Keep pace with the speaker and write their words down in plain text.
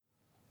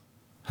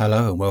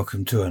Hello and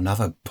welcome to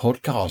another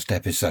podcast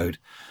episode.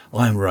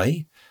 I'm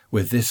Ray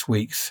with this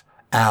week's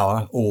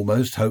hour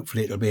almost.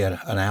 Hopefully it'll be an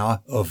hour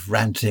of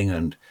ranting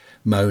and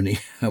moaning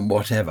and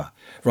whatever.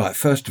 Right,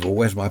 first of all,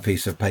 where's my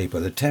piece of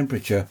paper? The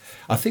temperature,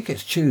 I think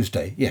it's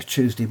Tuesday. Yes,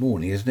 Tuesday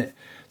morning, isn't it?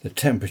 The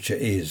temperature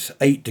is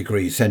 8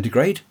 degrees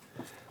centigrade,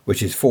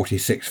 which is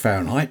 46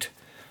 Fahrenheit.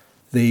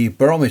 The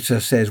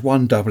barometer says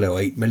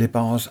 1008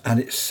 millibars and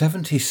it's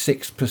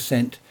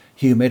 76%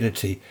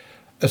 humidity.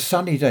 A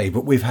sunny day,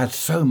 but we've had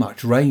so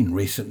much rain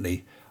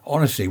recently.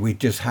 Honestly, we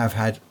just have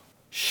had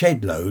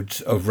shed loads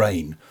of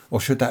rain.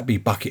 Or should that be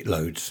bucket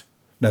loads?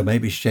 No,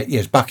 maybe shed.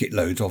 Yes, bucket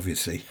loads,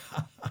 obviously.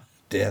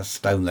 Dear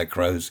stone the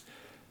crows.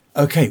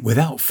 Okay,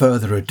 without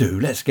further ado,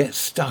 let's get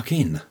stuck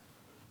in.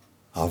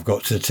 I've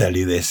got to tell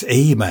you this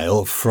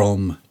email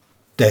from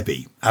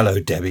Debbie. Hello,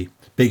 Debbie.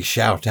 Big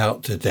shout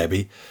out to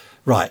Debbie.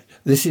 Right,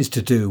 this is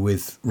to do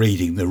with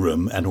reading the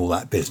room and all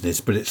that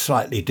business, but it's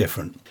slightly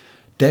different.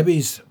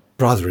 Debbie's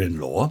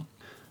brother-in-law,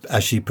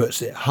 as she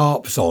puts it,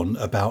 harps on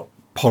about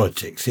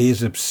politics. He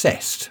is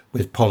obsessed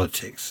with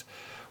politics.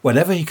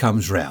 Whenever he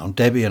comes round,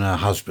 Debbie and her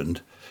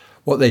husband,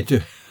 what they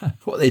do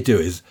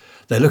is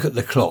they look at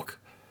the clock,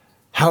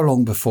 how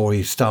long before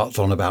he starts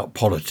on about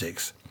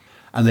politics.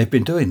 And they've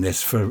been doing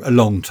this for a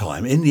long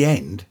time. In the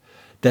end,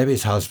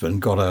 Debbie's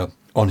husband got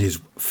on his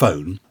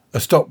phone a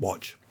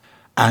stopwatch.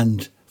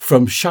 And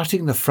from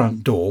shutting the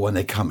front door when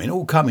they come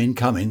in,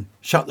 come in,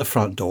 shut the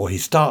front door, he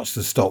starts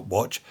the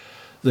stopwatch.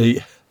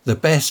 The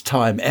best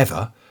time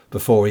ever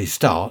before he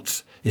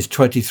starts is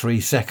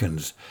 23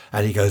 seconds.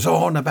 And he goes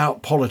on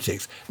about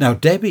politics. Now,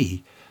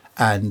 Debbie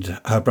and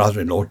her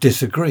brother-in-law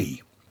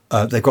disagree.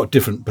 They've got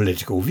different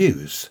political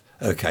views,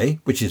 okay,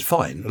 which is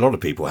fine. A lot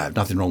of people have,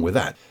 nothing wrong with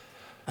that.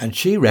 And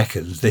she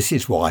reckons this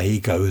is why he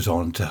goes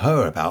on to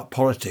her about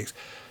politics.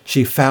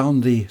 She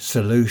found the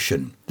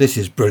solution. This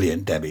is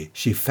brilliant, Debbie.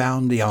 She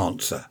found the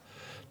answer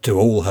to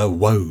all her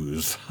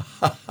woes.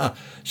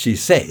 She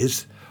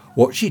says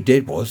what she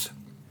did was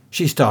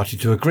she started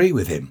to agree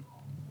with him.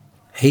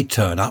 He'd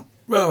turn up,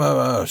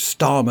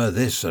 Starmer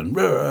this and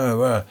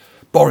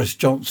Boris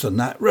Johnson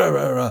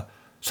that.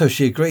 So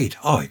she agreed.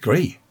 I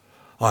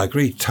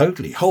agree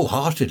totally,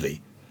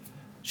 wholeheartedly.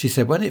 She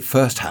said when it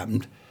first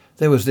happened,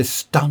 there was this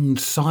stunned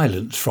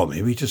silence from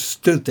him. He just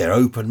stood there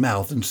open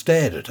mouthed and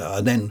stared at her.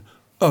 And then,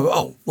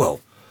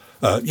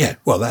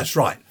 that's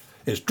right.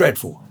 It's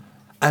dreadful.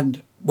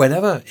 And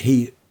whenever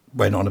he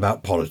went on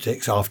about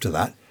politics after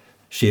that,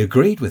 she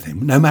agreed with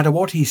him, no matter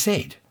what he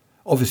said.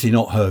 Obviously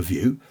not her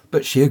view,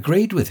 but she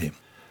agreed with him.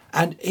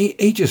 And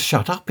he just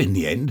shut up in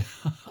the end.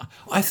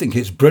 I think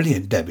it's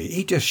brilliant, Debbie.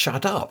 He just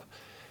shut up.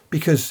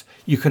 Because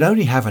you can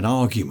only have an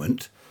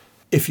argument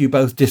if you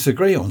both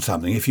disagree on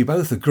something. If you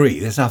both agree,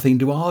 there's nothing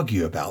to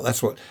argue about.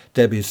 That's what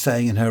Debbie is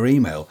saying in her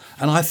email.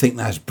 And I think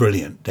that's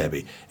brilliant,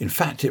 Debbie. In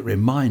fact, it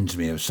reminds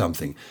me of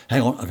something.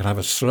 Hang on, I'm going to have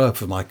a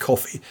slurp of my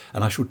coffee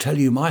and I shall tell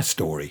you my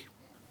story.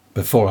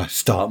 Before I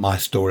start my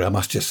story, I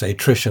must just say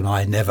Trish and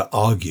I never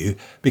argue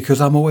because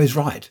I'm always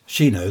right.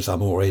 She knows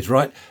I'm always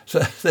right,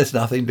 so there's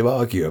nothing to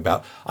argue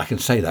about. I can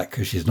say that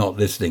because she's not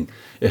listening.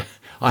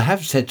 I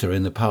have said to her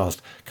in the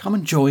past, come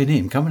and join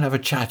in, come and have a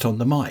chat on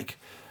the mic.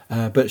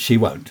 But she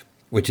won't,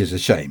 which is a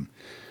shame.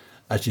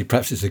 Actually,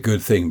 perhaps it's a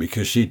good thing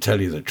because she'd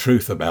tell you the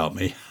truth about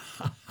me.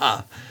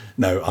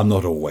 No, I'm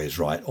not always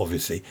right,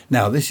 obviously.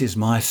 Now, this is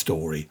my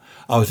story.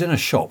 I was in a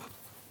shop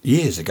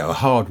years ago, a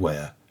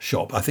hardware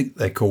shop. I think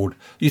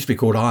used to be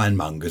called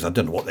ironmongers. I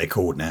don't know what they're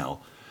called now.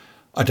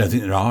 I don't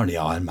think there are any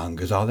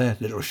ironmongers, are there?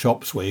 Little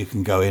shops where you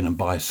can go in and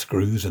buy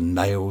screws and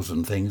nails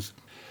and things.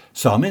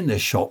 So I'm in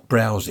this shop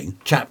browsing.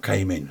 Chap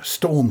came in,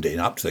 stormed in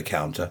up to the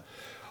counter.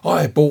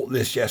 I bought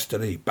this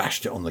yesterday,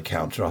 bashed it on the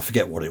counter. I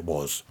forget what it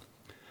was.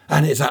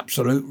 And it's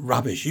absolute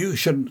rubbish. You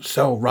shouldn't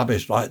sell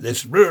rubbish like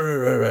this.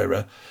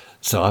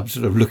 So I'm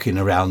sort of looking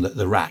around at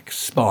the rack,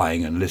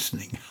 spying and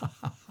listening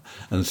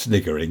and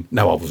sniggering.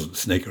 No, I wasn't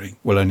sniggering.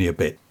 Well, only a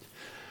bit.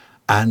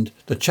 And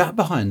the chap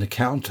behind the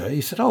counter,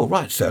 he said, oh,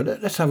 right, sir,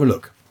 let's have a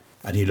look.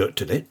 And he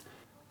looked at it.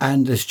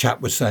 And this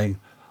chap was saying,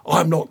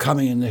 I'm not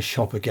coming in this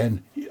shop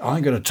again.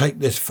 I'm going to take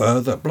this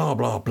further, blah,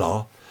 blah,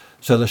 blah.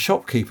 So the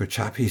shopkeeper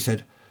chap, he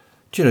said,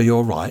 do you know,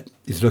 you're right.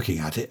 He's looking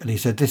at it and he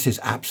said, this is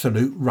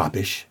absolute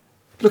rubbish.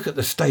 Look at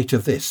the state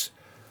of this.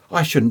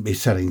 I shouldn't be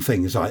selling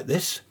things like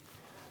this.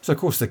 So, of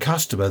course, the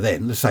customer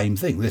then, the same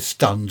thing, this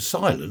stunned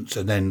silence.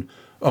 And then,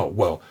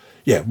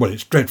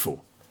 it's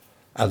dreadful.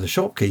 And the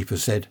shopkeeper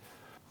said,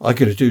 I'm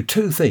going to do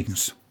two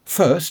things.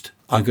 First,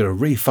 I'm going to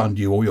refund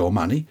you all your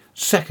money.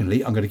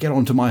 Secondly, I'm going to get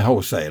on to my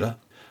wholesaler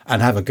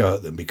and have a go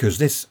at them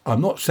because I'm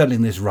not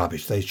selling this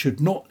rubbish. They should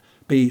not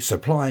be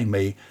supplying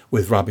me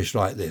with rubbish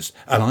like this.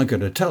 And I'm going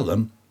to tell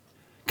them,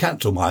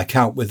 cancel my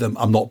account with them.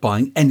 I'm not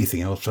buying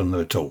anything else from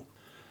them at all.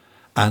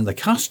 And the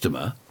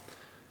customer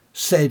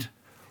said,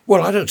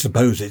 well, I don't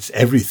suppose it's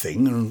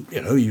everything. And,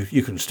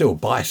 you can still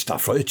buy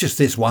stuff. It's just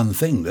this one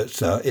thing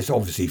that's it's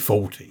obviously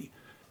faulty.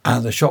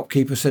 And the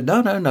shopkeeper said,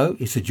 no.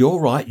 He said, you're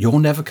right.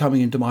 You're never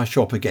coming into my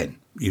shop again.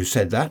 You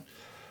said that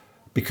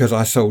because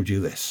I sold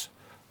you this.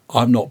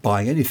 I'm not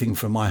buying anything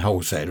from my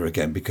wholesaler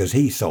again because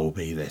he sold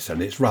me this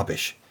and it's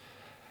rubbish.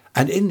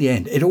 And in the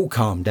end, it all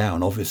calmed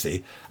down,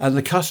 obviously, and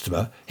the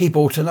customer, he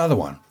bought another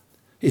one.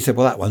 He said,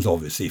 well, that one's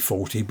obviously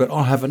faulty, but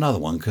I'll have another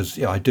one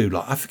because I do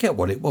like, I forget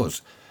what it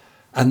was.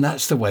 And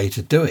that's the way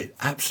to do it.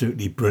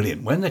 Absolutely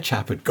brilliant. When the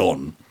chap had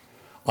gone,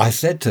 I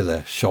said to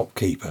the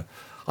shopkeeper,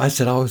 I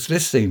said, I was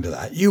listening to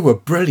that. You were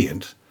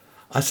brilliant.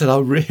 I said,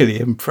 I'm really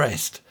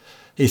impressed.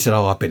 He said,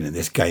 I've been in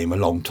this game a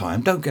long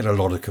time. Don't get a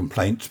lot of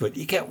complaints, but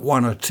you get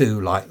one or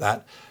two like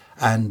that.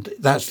 And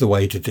that's the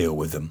way to deal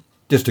with them.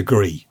 Just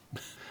agree.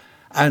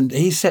 And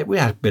he said, we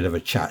had a bit of a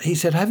chat. He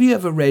said, have you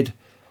ever read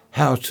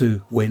How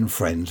to Win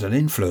Friends and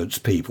Influence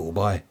People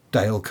by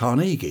Dale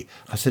Carnegie?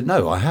 I said,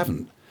 no, I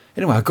haven't.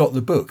 Anyway, I got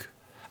the book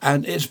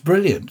and it's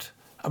brilliant.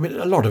 I mean,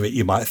 a lot of it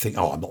you might think,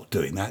 oh, I'm not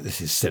doing that.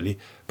 This is silly.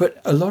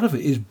 But a lot of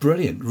it is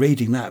brilliant,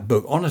 reading that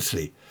book.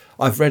 Honestly,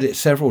 I've read it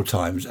several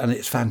times and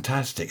it's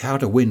fantastic. How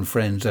to Win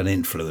Friends and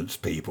Influence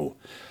People.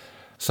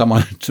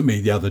 Someone to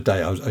me the other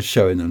day, I was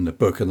showing them the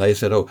book and they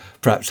said, oh,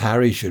 perhaps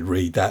Harry should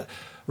read that.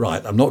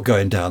 Right, I'm not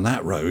going down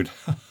that road.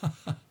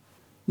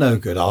 No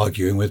good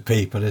arguing with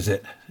people, is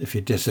it? If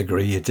you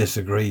disagree, you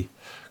disagree.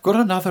 Got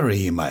another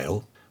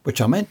email,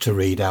 which I meant to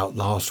read out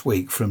last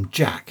week from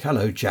Jack.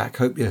 Hello, Jack.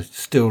 Hope you're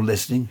still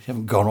listening. You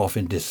haven't gone off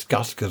in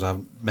disgust because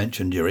I've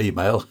mentioned your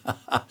email.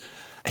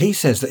 He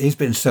says that he's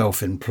been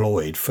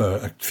self-employed for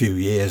a few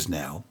years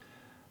now.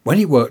 When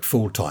he worked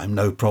full-time,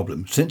 no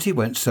problem. Since he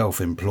went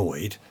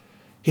self-employed,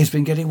 he's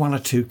been getting one or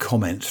two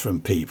comments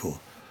from people.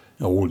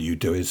 All you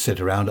do is sit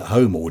around at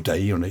home all day,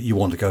 you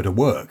want to go to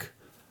work.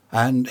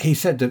 And he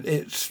said that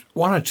it's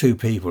one or two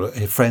people,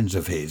 friends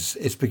of his,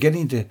 it's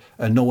beginning to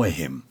annoy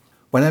him.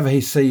 Whenever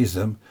he sees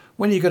them,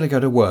 when are you going to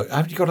go to work?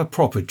 Have you got a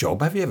proper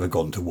job? Have you ever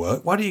gone to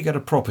work? Why don't you get a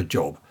proper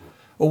job?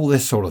 All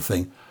this sort of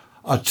thing.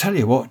 I'll tell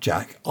you what,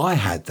 Jack, I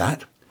had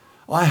that.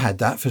 I had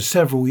that for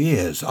several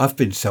years. I've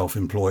been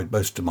self-employed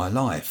most of my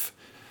life.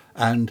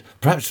 And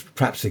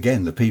perhaps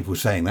again, the people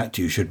saying that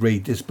to you should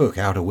read this book,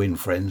 How to Win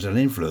Friends and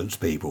Influence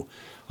People.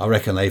 I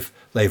reckon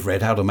they've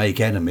read How to Make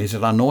Enemies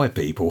and Annoy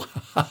People.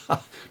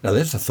 Now,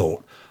 there's a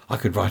thought. I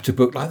could write a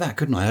book like that,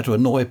 couldn't I? How to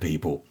annoy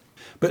people.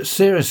 But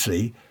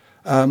seriously,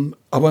 I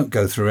won't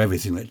go through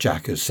everything that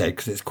Jack has said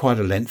because it's quite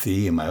a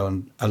lengthy email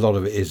and a lot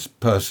of it is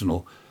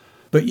personal.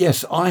 But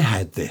yes, I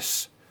had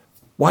this.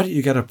 Why don't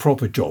you get a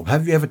proper job?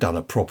 Have you ever done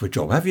a proper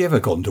job? Have you ever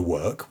gone to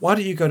work? Why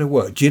don't you go to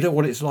work? Do you know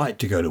what it's like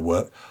to go to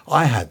work?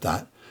 I had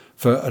that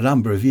for a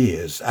number of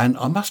years. And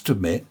I must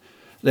admit,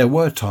 there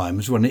were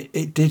times when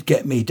it did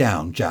get me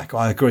down, Jack.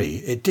 I agree.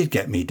 It did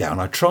get me down.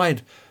 I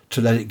tried to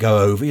let it go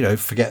over,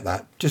 forget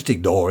that. Just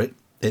ignore it.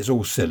 It's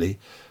all silly.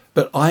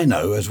 But I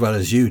know as well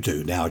as you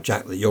do now,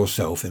 Jack, that you're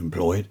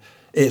self-employed.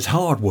 It's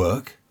hard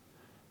work.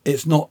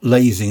 It's not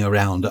lazing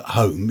around at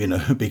home,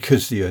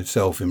 because you're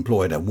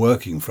self-employed and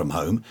working from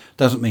home.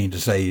 Doesn't mean to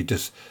say you're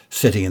just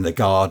sitting in the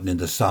garden in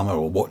the summer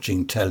or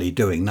watching telly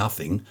doing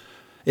nothing.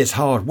 It's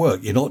hard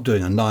work. You're not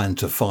doing a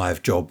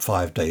 9-to-5 job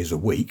 5 days a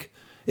week.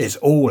 It's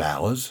all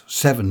hours,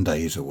 7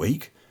 days a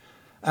week.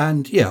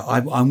 And yeah,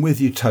 I'm with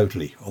you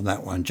totally on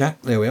that one,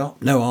 Jack. There we are.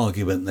 No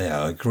argument there.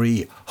 I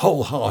agree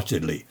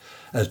wholeheartedly,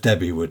 as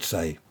Debbie would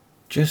say.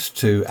 Just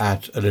to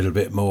add a little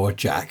bit more,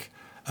 Jack,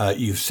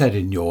 you've said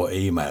in your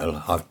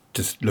email, I've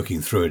just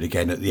looking through it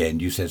again at the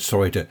end, you said,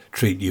 sorry to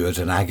treat you as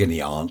an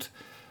agony aunt.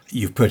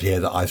 You've put here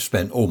that I've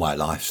spent all my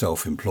life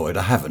self-employed.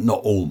 I haven't,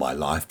 not all my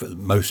life, but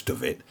most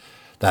of it.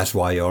 That's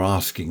why you're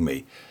asking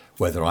me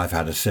whether I've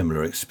had a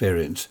similar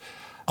experience.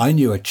 I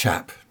knew a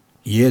chap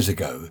years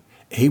ago,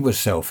 he was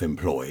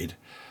self-employed,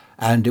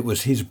 and it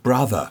was his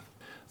brother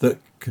that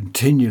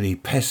continually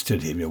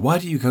pestered him. Why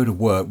do you go to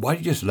work? Why do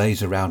you just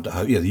laze around at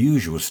home? The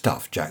usual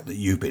stuff, Jack, that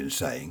you've been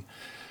saying.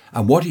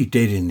 And what he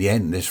did in the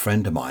end, this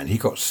friend of mine, he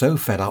got so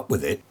fed up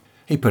with it,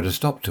 he put a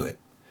stop to it.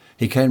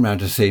 He came round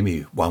to see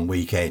me one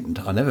weekend,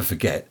 I'll never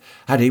forget,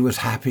 and he was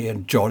happy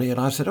and jolly, and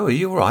I said, oh, are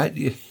you all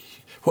right?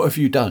 What have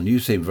you done? You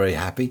seem very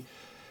happy.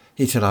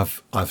 He said,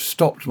 I've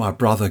stopped my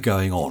brother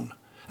going on.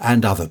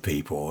 And other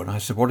people. And I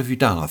said, what have you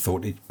done? I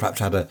thought he'd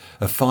perhaps had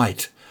a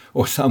fight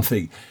or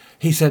something.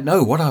 He said,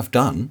 no, what I've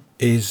done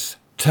is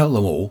tell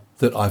them all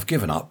that I've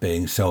given up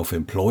being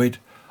self-employed.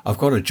 I've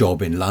got a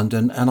job in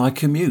London and I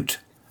commute.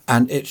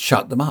 And it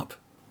shut them up.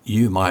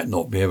 You might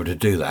not be able to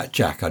do that,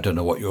 Jack. I don't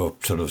know what your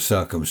sort of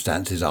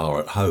circumstances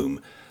are at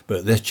home.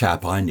 But this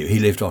chap I knew, he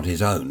lived on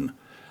his own.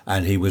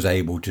 And he was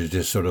able to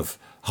just sort of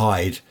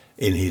hide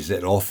in his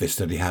little office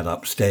that he had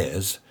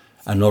upstairs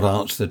and not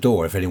answer the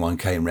door. If anyone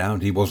came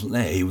round, he wasn't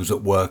there. He was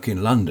at work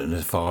in London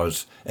as far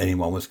as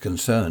anyone was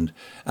concerned.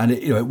 And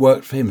it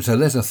worked for him. So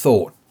there's a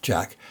thought,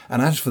 Jack.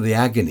 And as for the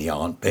agony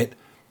aunt bit,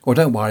 well,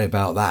 don't worry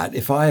about that.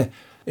 If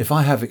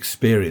I have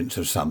experience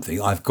of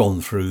something, I've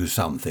gone through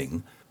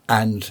something,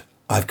 and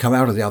I've come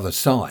out of the other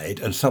side,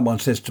 and someone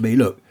says to me,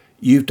 look,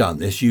 you've done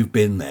this, you've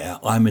been there,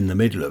 I'm in the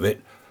middle of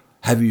it.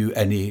 Have you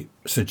any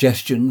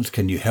suggestions?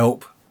 Can you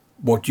help?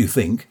 What do you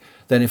think?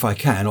 Then if I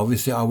can,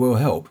 obviously I will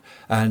help.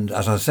 And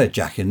as I said,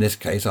 Jack, in this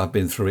case, I've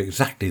been through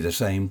exactly the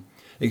same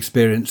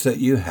experience that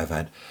you have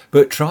had.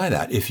 But try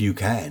that if you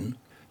can.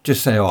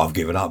 Just say, oh, I've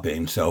given up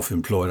being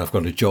self-employed. I've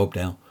got a job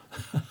now.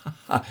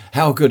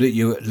 How good are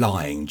you at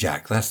lying,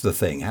 Jack? That's the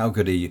thing. How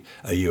good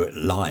are you at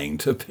lying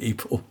to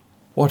people?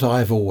 What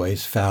I've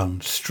always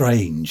found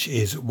strange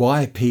is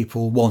why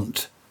people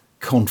want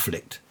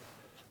conflict.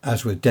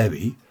 As with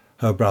Debbie,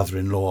 her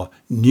brother-in-law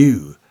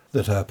knew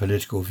that her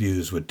political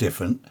views were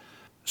different.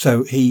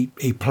 So he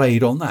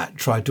played on that,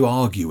 tried to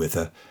argue with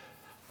her.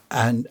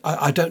 And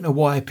I don't know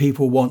why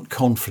people want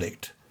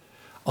conflict.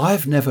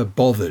 I've never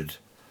bothered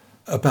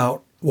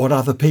about what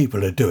other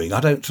people are doing. I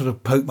don't sort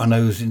of poke my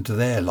nose into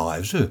their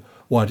lives. Oh,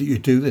 why don't you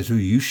do this? Oh,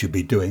 you should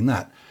be doing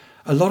that.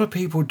 A lot of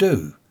people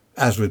do,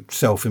 as with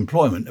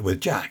self-employment with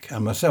Jack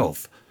and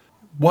myself.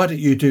 Why don't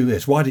you do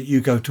this? Why don't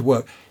you go to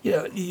work? You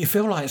know, you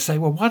feel like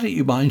saying, well, why don't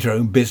you mind your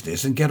own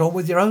business and get on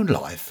with your own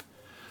life?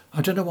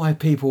 I don't know why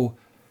people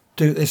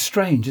do. It's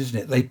strange, isn't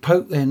it? They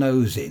poke their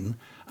nose in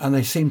and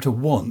they seem to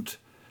want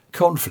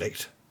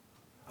conflict.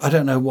 I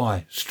don't know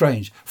why.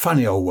 Strange.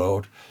 Funny old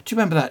world. Do you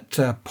remember that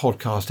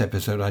podcast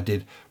episode I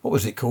did? What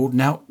was it called?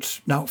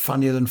 Nout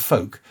funnier than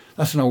folk.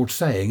 That's an old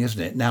saying,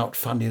 isn't it? Nout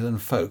funnier than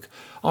folk.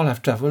 I'll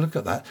have to have a look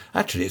at that.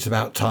 Actually, it's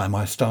about time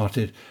I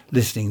started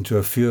listening to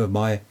a few of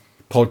my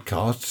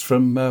podcasts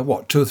from,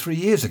 2 or 3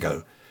 years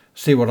ago.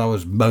 See what I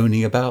was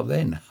moaning about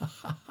then.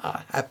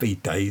 Happy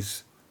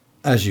days.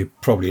 As you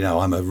probably know,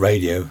 I'm a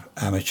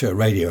amateur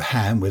radio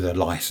ham with a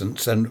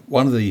licence, and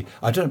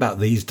I don't know about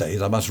these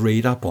days, I must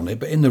read up on it,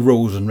 but in the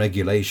rules and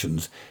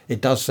regulations, it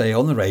does say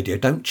on the radio,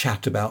 don't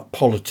chat about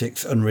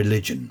politics and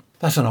religion.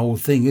 That's an old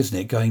thing, isn't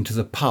it, going to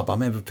the pub? I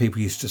remember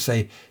people used to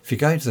say, if you're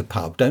going to the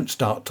pub, don't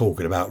start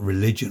talking about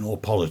religion or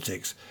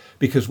politics,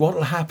 because what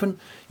will happen?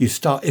 It's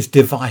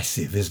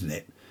divisive, isn't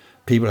it?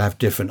 People have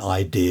different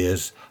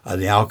ideas, and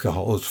the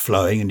alcohol's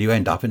flowing, and you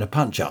end up in a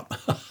punch-up.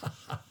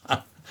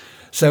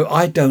 So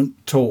I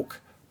don't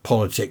talk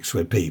politics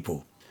with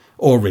people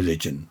or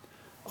religion.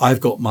 I've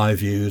got my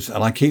views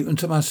and I keep them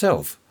to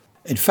myself.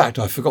 In fact,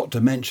 I forgot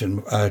to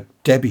mention,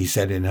 Debbie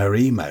said in her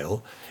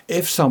email,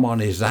 if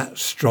someone is that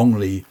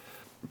strongly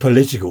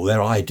political,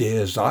 their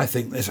ideas, I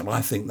think this and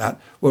I think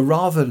that, well,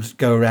 rather than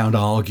go around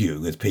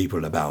arguing with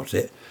people about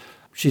it,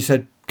 she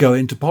said, go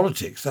into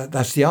politics.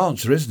 That's the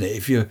answer, isn't it?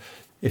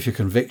 If your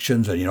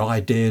convictions and your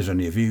ideas and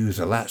your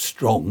views are that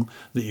strong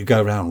that you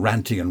go around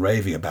ranting and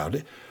raving about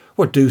it,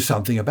 well, do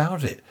something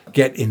about it.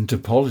 Get into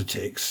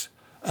politics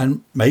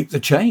and make the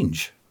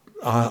change.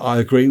 I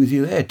agree with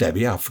you there,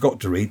 Debbie. I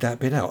forgot to read that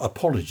bit out.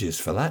 Apologies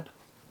for that.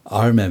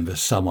 I remember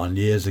someone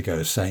years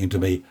ago saying to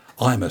me,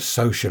 I'm a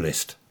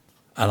socialist.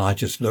 And I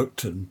just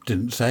looked and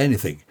didn't say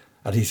anything.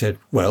 And he said,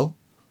 well?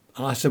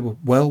 And I said,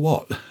 well,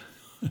 what?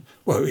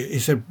 Well, he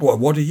said,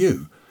 what are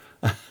you?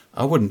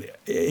 I wouldn't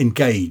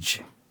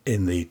engage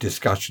in the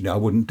discussion. I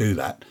wouldn't do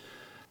that.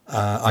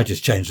 I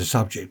just changed the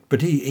subject.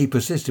 But he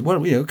persisted.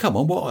 Well, come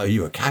on, what are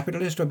you, a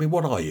capitalist? I mean,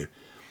 what are you?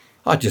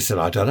 I just said,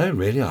 I don't know,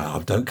 really. I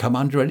don't come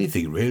under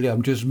anything, really.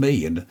 I'm just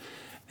me. And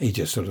he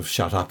just sort of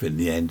shut up in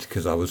the end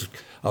because I was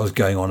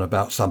going on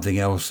about something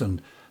else,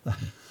 and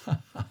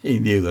he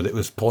knew that it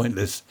was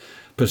pointless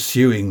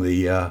pursuing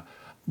the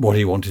what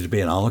he wanted to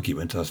be an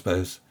argument, I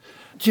suppose.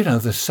 Do you know,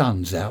 the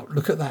sun's out?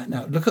 Look at that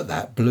now. Look at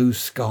that blue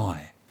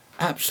sky.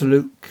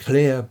 Absolute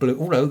clear blue.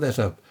 Although there's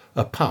a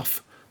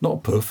puff.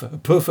 Not puff, a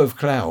puff of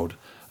cloud,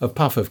 a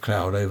puff of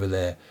cloud over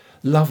there.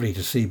 Lovely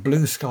to see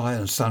blue sky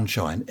and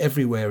sunshine.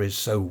 Everywhere is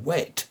so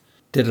wet.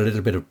 Did a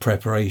little bit of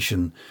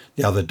preparation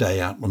the other day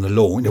out on the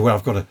lawn where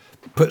I've got to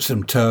put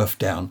some turf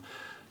down.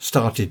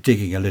 Started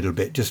digging a little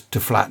bit just to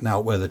flatten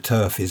out where the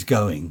turf is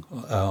going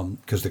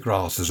because the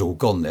grass has all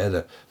gone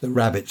there. The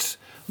rabbits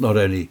not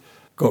only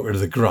got rid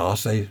of the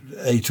grass, they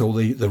ate all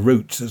the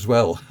roots as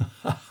well.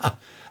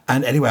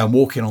 And anyway, I'm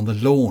walking on the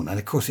lawn and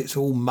of course it's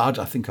all mud.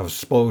 I think I've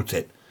spoilt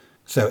it.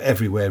 So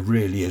everywhere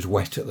really is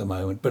wet at the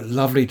moment, but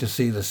lovely to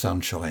see the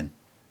sunshine.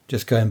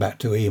 Just going back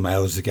to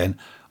emails again.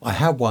 I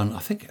had one,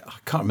 I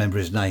can't remember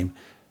his name.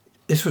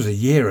 This was a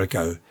year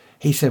ago.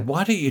 He said,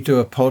 why don't you do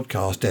a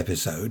podcast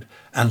episode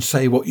and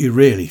say what you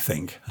really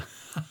think?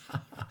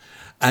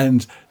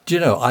 And do you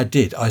know, I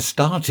did. I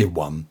started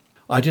one.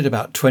 I did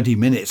about 20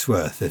 minutes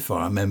worth, if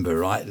I remember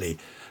rightly,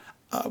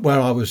 where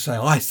I was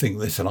saying, I think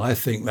this and I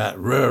think that,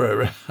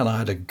 and I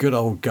had a good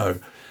old go.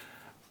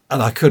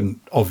 And I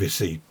couldn't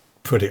obviously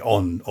put it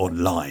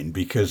online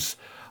because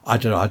I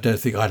don't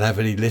think I'd have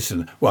any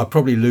listen. Well, I'd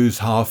probably lose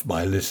half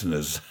my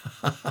listeners.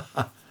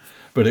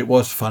 But it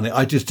was funny.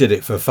 I just did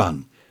it for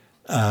fun.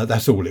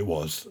 That's all it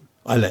was.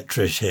 I let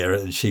Trish hear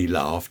it and she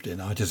laughed,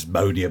 and I just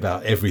moaning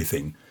about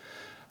everything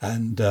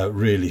and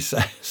really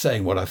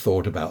saying what I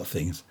thought about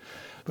things.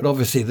 But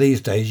obviously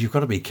these days you've got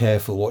to be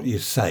careful what you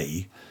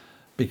say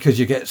because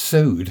you get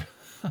sued.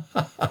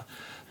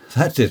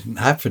 That didn't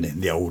happen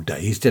in the old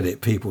days, did it?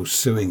 People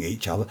suing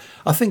each other.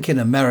 I think in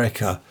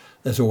America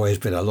there's always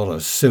been a lot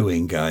of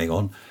suing going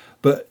on,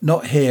 but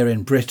not here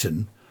in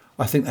Britain.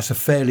 I think that's a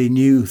fairly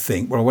new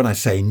thing. Well, when I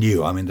say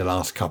new, I mean the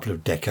last couple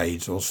of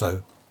decades or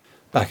so.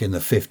 Back in the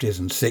 50s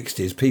and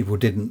 60s, people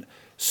didn't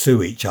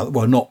sue each other.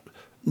 Well,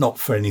 not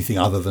for anything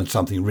other than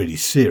something really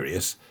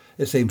serious.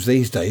 It seems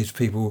these days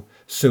people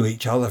sue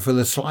each other for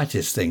the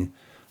slightest thing.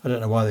 I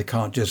don't know why they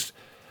can't just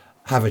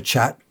have a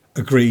chat,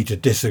 agree to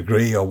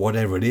disagree or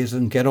whatever it is,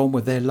 and get on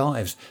with their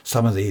lives.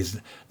 Some of these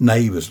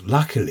neighbours,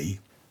 luckily,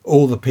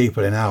 all the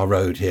people in our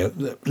road here,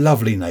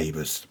 lovely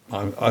neighbours.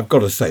 I've got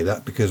to say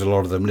that because a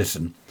lot of them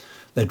listen.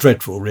 They're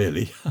dreadful,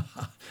 really.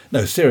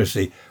 No,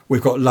 seriously,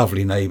 we've got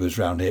lovely neighbours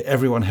round here.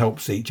 Everyone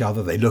helps each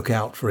other. They look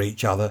out for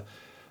each other.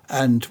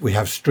 And we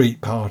have street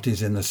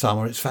parties in the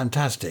summer. It's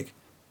fantastic.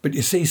 But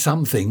you see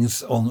some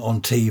things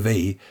on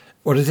TV.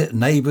 What is it?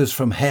 Neighbours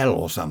from Hell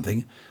or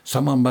something.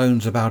 Someone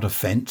moans about a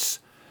fence.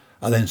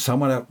 And then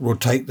someone will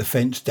take the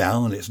fence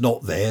down and it's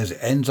not theirs. It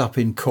ends up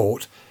in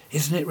court.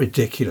 Isn't it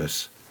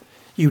ridiculous?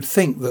 You'd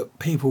think that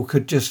people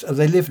could just,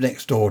 they live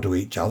next door to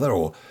each other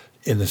or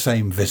in the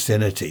same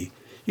vicinity.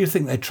 You'd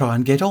think they'd try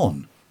and get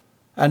on.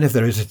 And if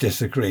there is a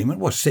disagreement,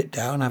 well, sit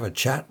down, have a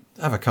chat,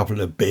 have a couple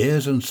of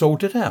beers and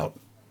sort it out.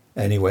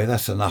 Anyway,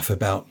 that's enough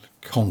about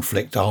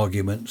conflict,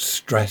 arguments,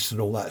 stress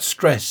and all that.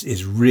 Stress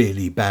is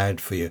really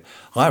bad for you.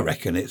 I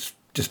reckon it's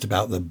just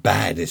about the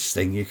baddest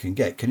thing you can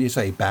get. Can you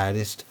say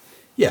baddest?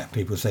 Yeah,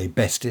 people say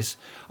bestest.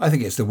 I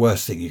think it's the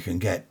worst thing you can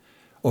get.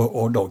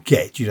 Or not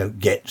get. You don't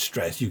get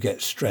stress, you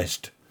get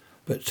stressed.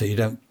 But so you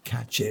don't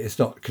catch it. It's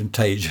not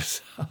contagious.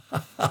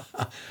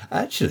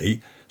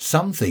 Actually,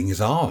 some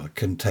things are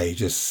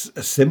contagious,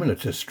 similar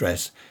to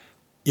stress.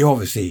 You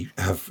obviously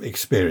have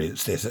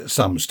experienced this at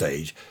some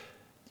stage.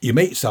 You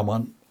meet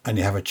someone and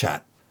you have a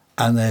chat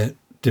and they're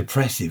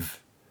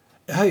depressive.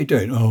 How are you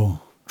doing?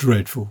 Oh,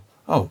 dreadful.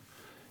 Oh,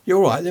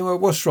 you're all right. Then well,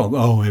 what's wrong?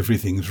 Oh,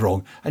 everything's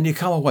wrong. And you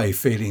come away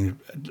feeling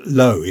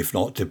low, if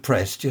not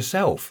depressed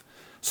yourself.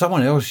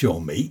 Someone else you'll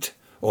meet,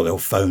 or they'll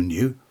phone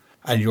you,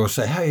 and you'll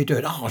say, how are you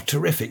doing? Oh,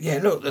 terrific. Yeah,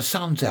 look, the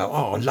sun's out.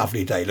 Oh,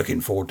 lovely day.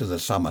 Looking forward to the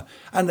summer.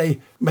 And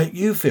they make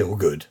you feel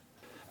good.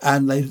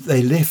 And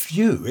they lift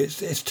you.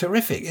 It's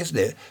terrific, isn't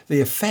it?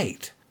 The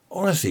effect,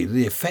 honestly,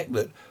 the effect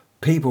that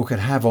people can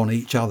have on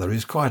each other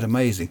is quite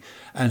amazing.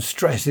 And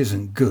stress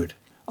isn't good.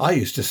 I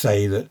used to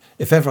say that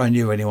if ever I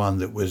knew anyone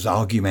that was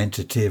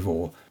argumentative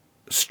or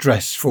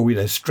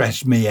stressful,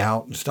 stressed me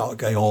out and start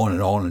going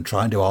on and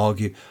trying to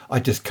argue, I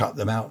just cut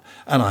them out.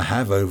 And I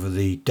have over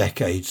the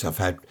decades. I've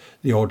had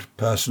the odd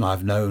person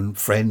I've known,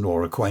 friend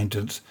or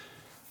acquaintance,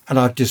 and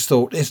I've just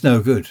thought, it's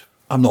no good.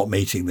 I'm not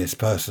meeting this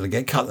person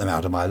again. Cut them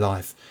out of my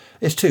life.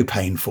 It's too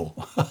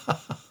painful.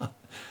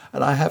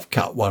 And I have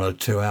cut one or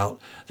two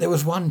out. There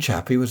was one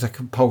chap, he was a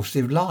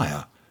compulsive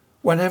liar.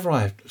 Whenever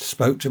I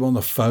spoke to him on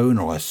the phone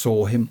or I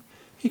saw him,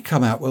 he'd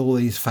come out with all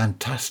these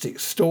fantastic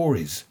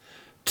stories.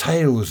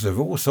 Tales of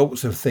all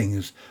sorts of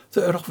things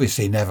that had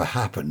obviously never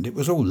happened. It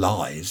was all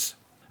lies.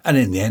 And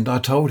in the end, I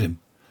told him.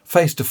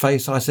 Face to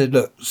face, I said,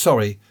 look,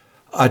 sorry,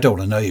 I don't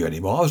want to know you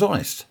anymore. I was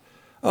honest.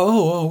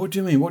 Oh, what do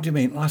you mean? What do you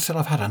mean? And I said,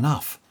 I've had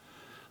enough.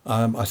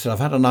 I said, I've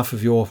had enough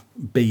of your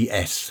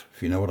BS,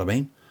 if you know what I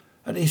mean.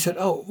 And he said,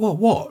 oh, well,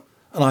 what?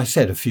 And I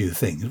said a few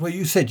things. Well,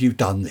 you said you've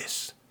done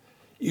this.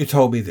 You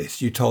told me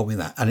this, you told me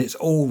that. And it's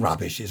all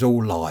rubbish. It's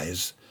all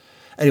lies.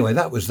 Anyway,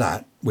 that was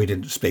that. We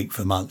didn't speak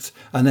for months.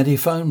 And then he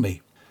phoned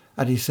me.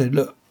 And he said,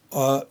 look,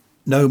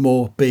 no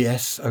more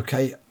BS,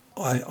 okay?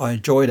 I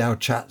enjoyed our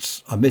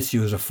chats. I miss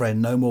you as a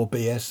friend. No more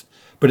BS.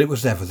 But it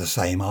was never the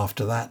same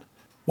after that.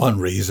 One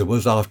reason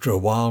was after a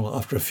while,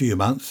 after a few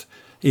months,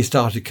 he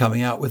started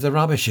coming out with the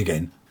rubbish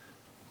again.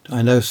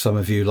 I know some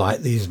of you like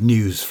these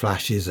news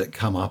flashes that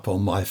come up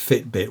on my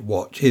Fitbit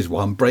watch. Here's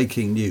one,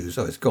 breaking news.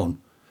 Oh, it's gone.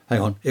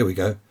 Hang on, here we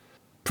go.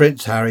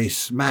 Prince Harry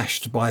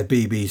smashed by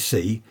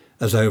BBC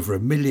as over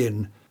 1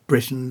 million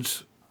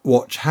Britons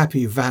watch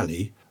Happy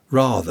Valley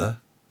rather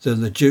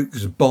than the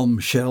Duke's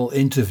bombshell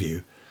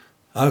interview.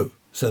 Oh,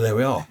 so there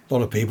we are. A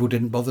lot of people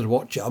didn't bother to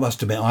watch it. I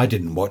must admit I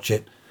didn't watch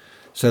it.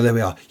 So there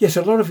we are. Yes,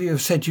 a lot of you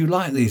have said you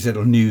like these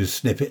little news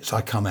snippets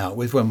I come out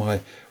with when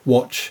my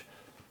watch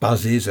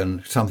buzzes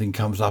and something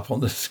comes up on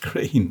the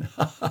screen.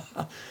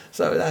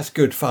 So that's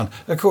good fun.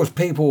 Of course,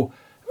 people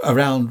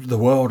around the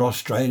world,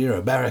 Australia,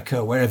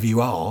 America, wherever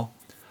you are,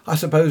 I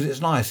suppose it's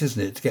nice,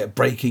 isn't it, to get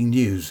breaking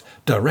news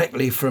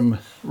directly from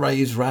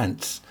Ray's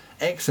rants.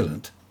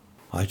 Excellent.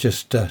 I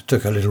just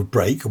took a little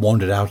break and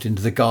wandered out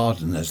into the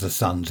garden as the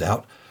sun's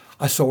out.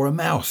 I saw a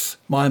mouse,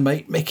 my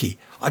mate Mickey.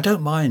 I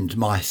don't mind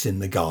mice in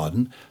the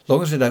garden, as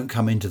long as they don't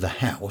come into the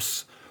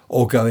house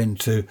or go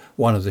into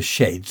one of the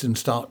sheds and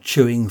start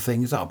chewing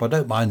things up. I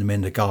don't mind them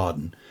in the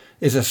garden.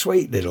 It's a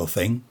sweet little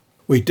thing.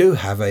 We do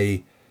have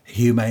a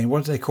humane,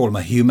 what do they call them,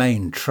 a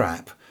humane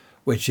trap,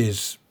 which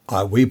is,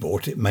 we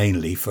bought it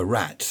mainly for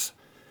rats.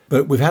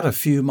 But we've had a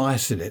few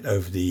mice in it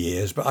over the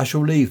years, but I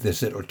shall leave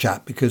this little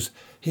chap because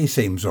he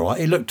seems all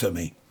right. He looked at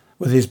me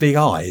with his big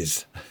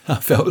eyes. I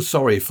felt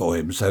sorry for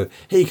him, so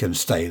he can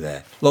stay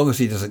there, as long as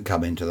he doesn't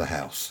come into the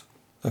house.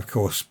 Of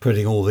course,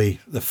 putting all the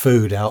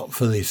food out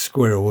for the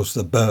squirrels,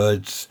 the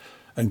birds,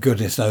 and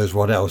goodness knows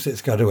what else,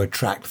 it's going to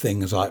attract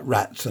things like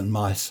rats and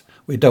mice.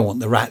 We don't want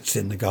the rats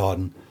in the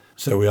garden,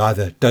 so we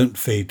either don't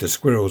feed the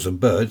squirrels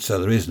and birds, so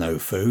there is no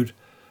food,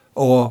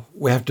 or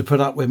we have to put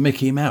up with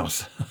Mickey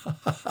Mouse.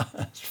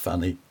 That's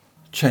funny.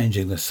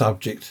 Changing the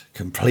subject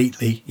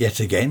completely yet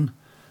again.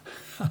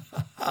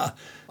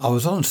 I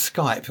was on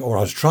Skype, or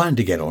I was trying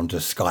to get onto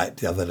Skype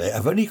the other day.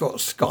 I've only got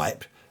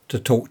Skype to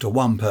talk to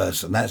one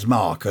person. That's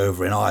Mark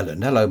over in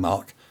Ireland. Hello,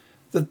 Mark.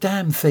 The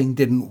damn thing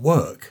didn't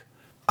work.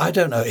 I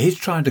don't know. He's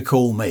trying to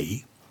call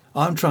me.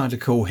 I'm trying to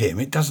call him.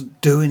 It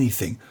doesn't do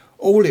anything.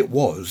 All it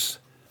was,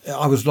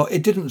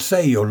 it didn't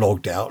say you're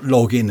logged out,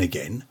 log in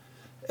again.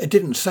 It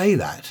didn't say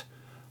that.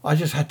 I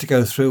just had to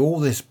go through all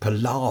this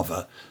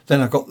palaver.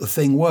 Then I got the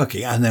thing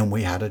working, and then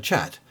we had a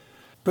chat.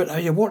 But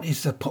what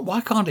is the point?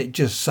 Why can't it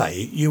just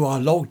say you are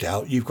logged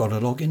out, you've got to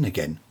log in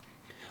again?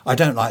 I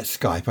don't like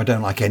Skype. I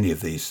don't like any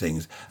of these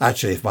things.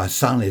 Actually, if my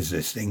son is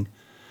listening,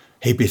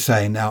 he'd be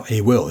saying now,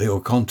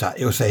 he'll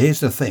say, here's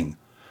the thing.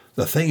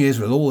 The thing is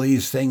with all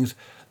these things,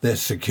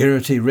 there's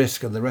security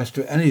risk and the rest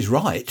of it. And he's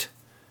right.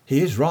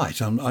 He is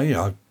right.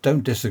 I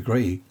don't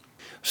disagree.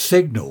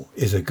 Signal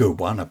is a good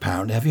one,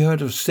 apparently. Have you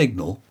heard of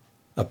Signal?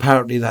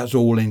 Apparently that's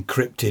all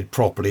encrypted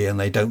properly and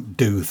they don't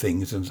do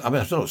things. And I'm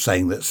not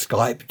saying that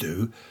Skype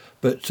do,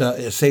 but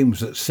it seems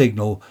that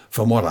Signal,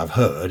 from what I've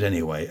heard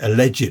anyway,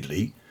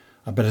 allegedly,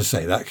 I better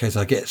say that in case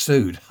I get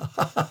sued.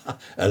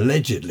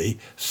 Allegedly,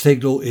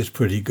 Signal is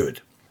pretty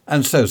good.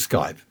 And so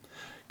Skype.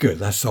 Good,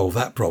 let's solve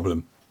that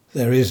problem.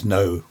 There is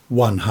no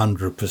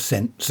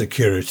 100%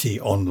 security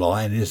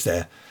online, is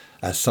there?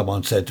 As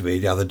someone said to me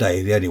the other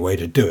day, the only way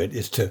to do it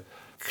is to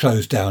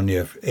close down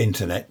your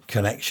internet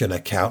connection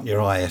account, your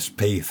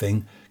ISP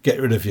thing,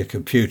 get rid of your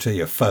computer,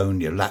 your phone,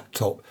 your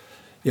laptop,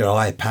 your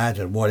iPad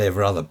and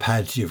whatever other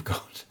pads you've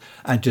got,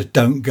 and just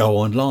don't go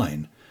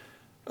online.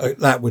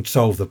 That would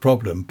solve the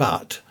problem,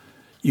 but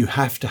you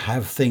have to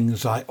have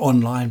things like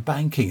online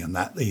banking and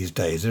that these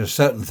days. There are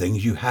certain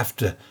things you have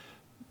to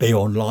be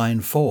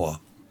online for.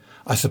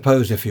 I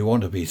suppose if you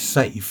want to be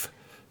safe,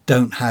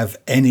 don't have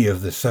any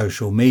of the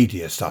social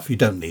media stuff. You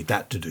don't need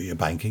that to do your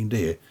banking, do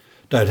you?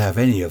 Don't have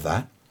any of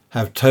that.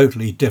 Have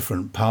totally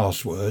different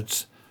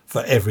passwords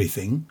for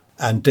everything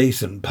and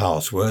decent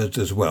passwords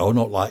as well,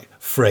 not like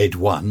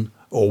Fred1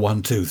 or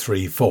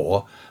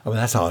 1234. I mean,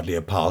 that's hardly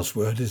a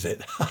password, is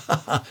it?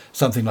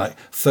 Something like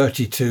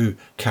 32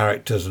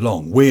 characters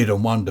long, weird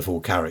and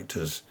wonderful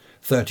characters,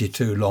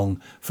 32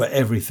 long for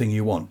everything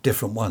you want,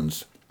 different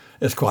ones.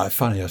 It's quite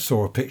funny. I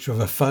saw a picture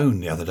of a phone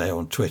the other day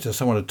on Twitter.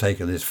 Someone had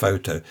taken this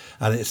photo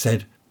and it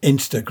said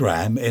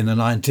Instagram in the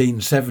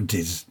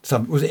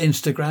 1970s. Was it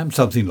Instagram?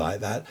 Something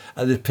like that.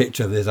 And this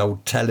picture of this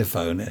old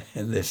telephone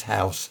in this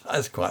house.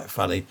 That's quite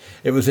funny.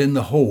 It was in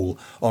the hall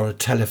on a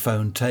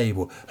telephone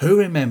table. Who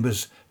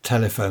remembers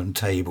telephone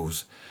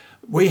tables?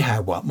 We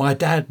had one. My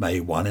dad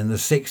made one in the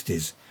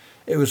 60s.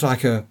 It was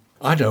like an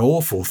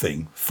awful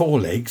thing. 4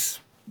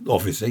 legs,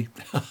 obviously,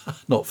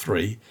 not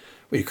 3.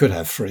 Well, you could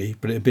have 3,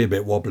 but it'd be a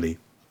bit wobbly.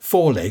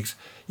 4 legs.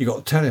 You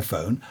got a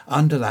telephone.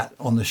 Under that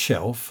on the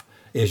shelf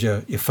is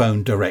your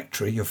phone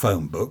directory, your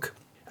phone book.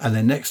 And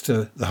then next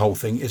to the whole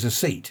thing is a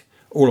seat,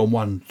 all on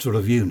one sort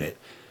of unit.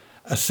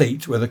 A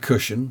seat with a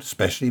cushion,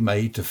 specially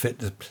made to fit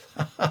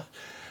the...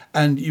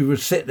 And you would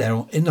sit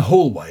there in the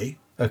hallway.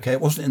 Okay,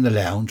 it wasn't in the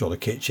lounge or the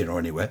kitchen or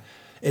anywhere.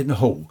 In the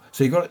hall.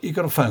 So you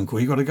got a phone call.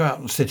 You got to go out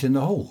and sit in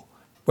the hall.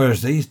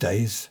 Whereas these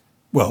days,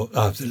 the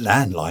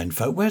landline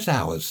phone. Where's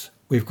ours?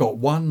 We've got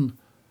one.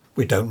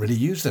 We don't really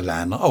use the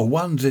landline. Oh,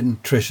 one's in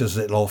Trisha's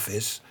little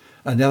office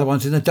and the other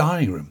one's in the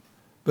dining room.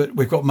 But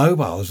we've got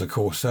mobiles, of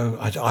course, so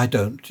I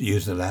don't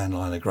use the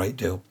landline a great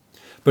deal.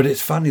 But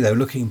it's funny, though,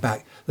 looking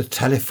back, the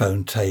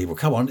telephone table.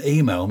 Come on,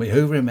 email me.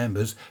 Who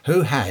remembers?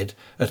 Who had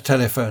a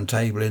telephone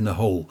table in the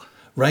hall?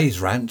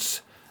 Raise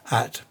rants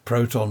at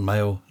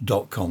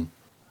protonmail.com.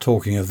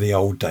 Talking of the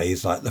old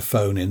days, like the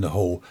phone in the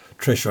hall,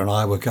 Trisha and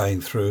I were going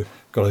through,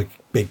 got a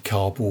big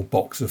cardboard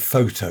box of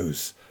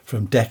photos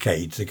from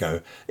decades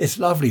ago. It's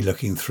lovely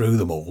looking through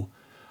them all.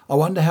 I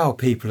wonder how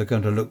people are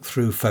going to look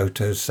through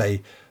photos,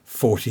 say,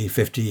 40,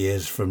 50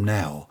 years from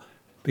now,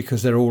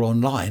 because they're all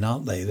online,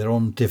 aren't they? They're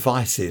on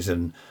devices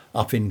and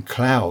up in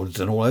clouds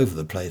and all over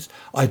the place.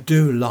 I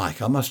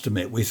must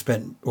admit, we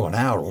spent an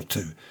hour or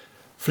two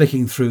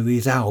flicking through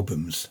these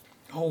albums.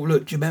 Oh,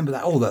 look, do you remember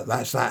that? Oh,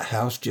 that's that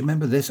house. Do you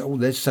remember this? Oh,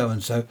 there's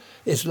so-and-so.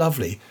 It's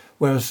lovely.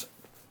 Whereas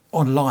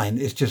online,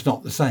 it's just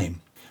not the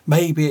same.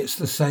 Maybe it's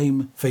the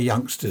same for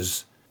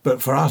youngsters.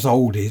 But for us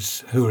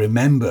oldies who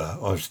remember,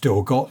 I've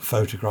still got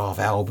photograph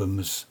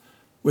albums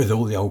with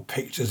all the old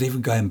pictures,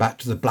 even going back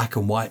to the black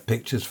and white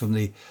pictures from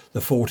the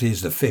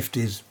 40s, the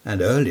 50s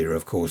and earlier,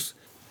 of course.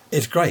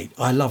 It's great.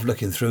 I love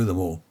looking through them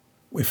all.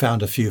 We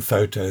found a few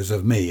photos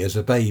of me as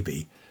a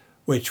baby,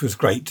 which was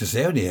great to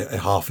see, only a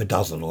half a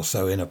dozen or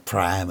so in a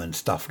pram and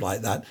stuff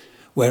like that.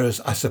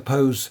 Whereas I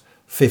suppose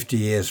 50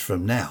 years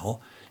from now,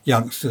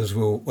 youngsters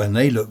will, when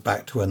they look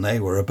back to when they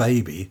were a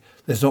baby,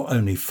 there's not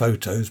only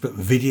photos, but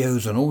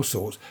videos and all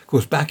sorts. Of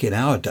course, back in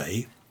our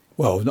day,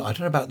 well, I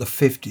don't know about the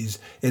 50s,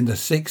 in the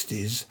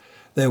 60s,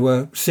 there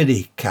were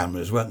cine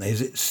cameras, weren't there?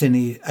 Is it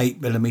cine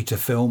 8mm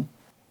film?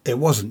 It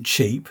wasn't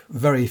cheap.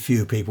 Very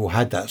few people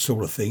had that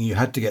sort of thing. You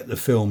had to get the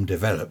film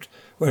developed.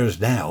 Whereas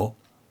now,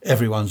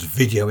 everyone's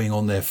videoing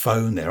on their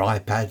phone, their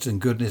iPads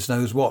and goodness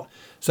knows what.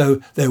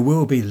 So there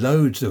will be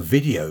loads of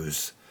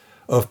videos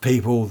of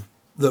people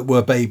that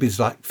were babies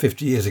like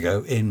 50 years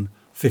ago in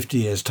 50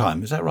 years'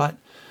 time. Is that right?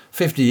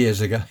 50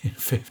 years ago in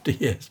 50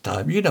 years'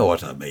 time. You know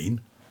what I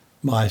mean.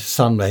 My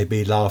son made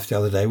me laugh the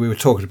other day. We were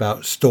talking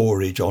about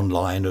storage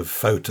online of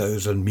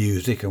photos and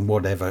music and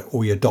whatever,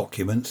 all your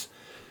documents.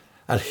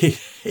 And he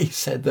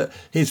said that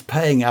he's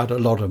paying out a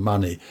lot of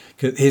money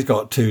because he's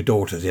got 2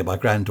 daughters here, my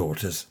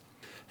granddaughters.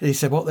 And he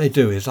said what they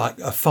do is like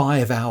a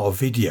 5-hour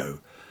video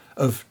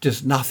of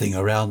just nothing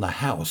around the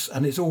house,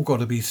 and it's all got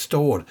to be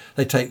stored.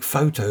 They take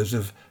photos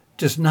of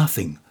just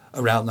nothing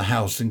around the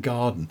house and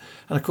garden.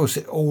 And of course,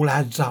 it all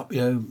adds up.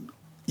 You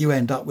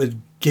end up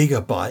with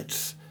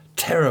gigabytes,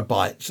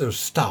 terabytes of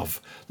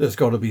stuff that's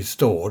got to be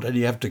stored, and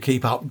you have to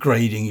keep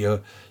upgrading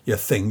your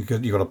thing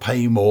because you've got to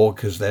pay more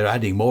because they're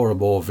adding more and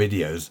more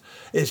videos.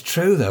 It's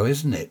true though,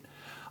 isn't it?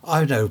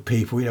 I know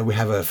people, we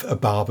have a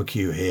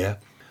barbecue here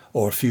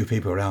or a few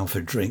people around for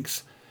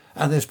drinks,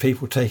 and there's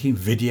people taking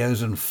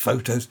videos and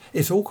photos.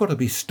 It's all got to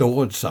be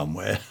stored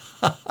somewhere.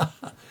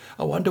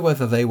 I wonder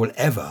whether they will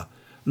ever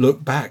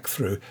look back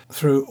through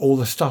all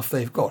the stuff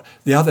they've got.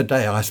 The other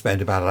day I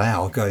spent about an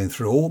hour going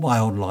through all my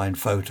online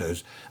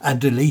photos and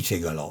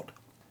deleting a lot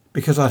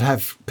because I'd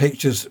have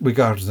pictures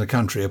regarding the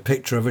country, a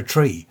picture of a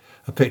tree,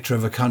 a picture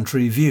of a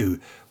country view.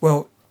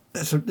 Well,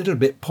 that's a little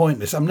bit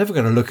pointless. I'm never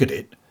going to look at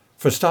it.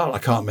 For a start, I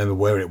can't remember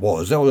where it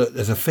was. Oh,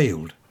 there's a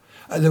field.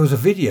 And there was a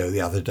video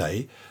the other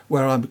day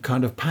where I'm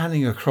kind of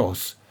panning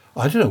across.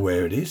 I don't know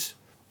where it is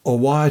or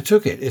why I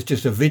took it. It's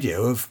just a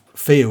video of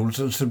fields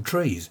and some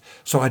trees.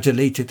 So I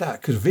deleted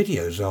that because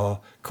videos are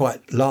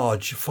quite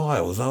large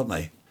files, aren't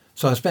they?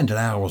 So I spent an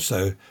hour or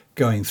so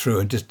going through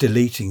and just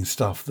deleting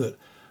stuff that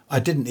I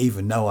didn't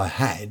even know I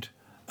had,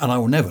 and I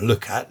will never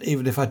look at,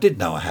 even if I did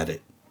know I had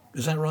it.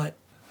 Is that right?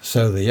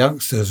 So the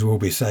youngsters will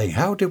be saying,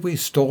 how did we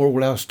store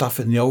all our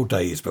stuff in the old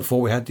days before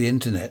we had the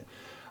internet?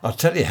 I'll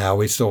tell you how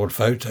we stored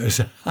photos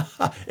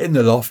in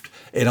the loft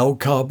in old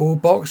cardboard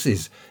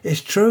boxes.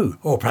 It's true,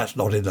 or perhaps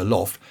not in the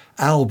loft.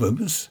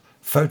 Albums,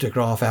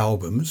 photograph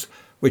albums,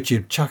 which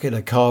you'd chuck in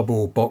a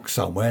cardboard box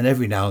somewhere and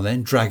every now and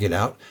then drag it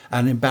out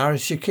and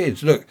embarrass your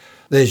kids. Look,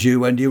 there's you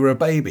when you were a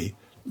baby.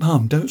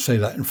 Mum, don't say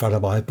that in front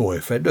of my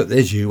boyfriend. Look,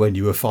 there's you when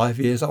you were 5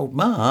 years old.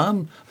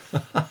 Mum.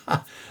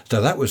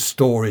 So that was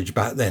storage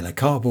back then, a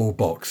cardboard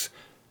box.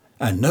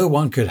 And no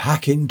one could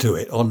hack into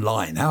it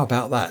online. How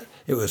about that?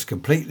 It was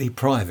completely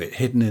private,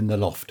 hidden in the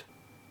loft.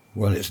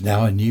 Well, it's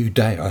now a new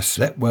day. I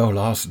slept well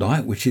last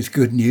night, which is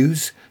good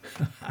news.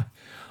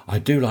 I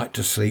do like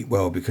to sleep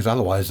well because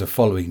otherwise the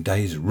following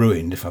day's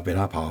ruined if I've been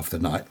up half the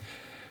night.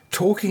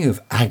 Talking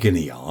of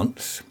agony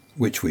aunts,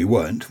 which we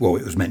weren't, well,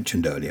 it was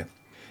mentioned earlier.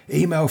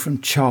 Email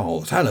from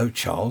Charles. Hello,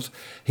 Charles.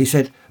 He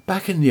said,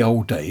 back in the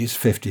old days,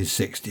 50s,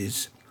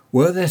 60s,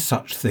 were there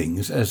such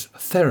things as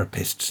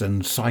therapists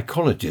and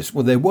psychologists?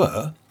 Well, there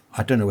were.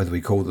 I don't know whether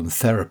we call them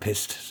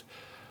therapists.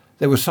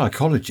 There were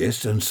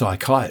psychologists and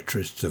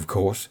psychiatrists, of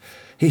course.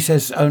 He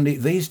says only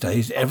these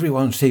days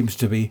everyone seems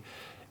to be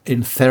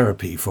in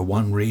therapy for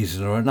one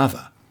reason or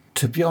another.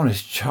 To be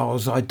honest,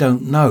 Charles, I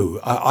don't know.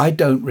 I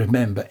don't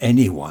remember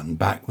anyone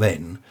back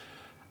then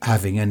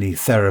having any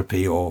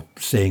therapy or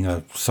seeing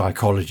a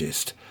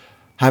psychologist.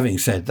 Having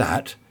said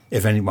that,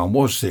 if anyone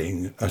was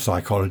seeing a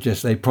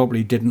psychologist, they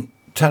probably didn't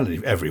tell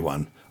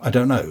everyone. I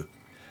don't know.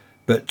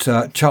 But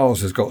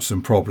Charles has got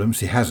some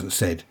problems. He hasn't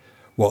said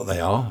what they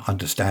are,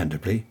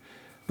 understandably.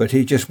 But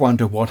he just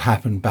wondered what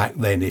happened back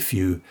then if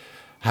you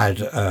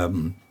had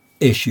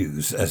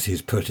issues, as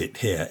he's put it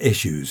here.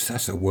 Issues,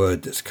 that's a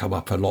word that's come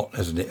up a lot,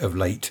 hasn't it, of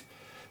late.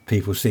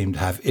 People seem to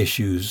have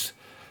issues,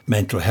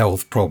 mental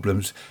health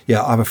problems.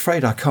 Yeah, I'm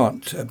afraid I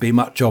can't be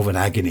much of an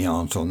agony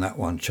aunt on that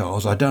one,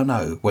 Charles. I don't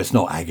know. Well, it's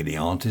not agony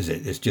aunt, is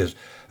it? It's just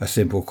a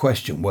simple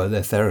question. Were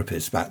there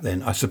therapists back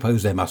then? I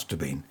suppose there must have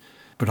been.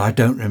 But I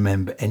don't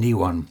remember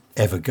anyone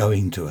ever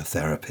going to a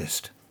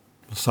therapist.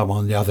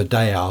 Someone the other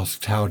day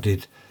asked how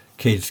did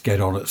kids get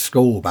on at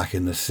school back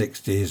in the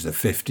 60s, the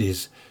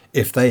 50s,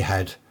 if they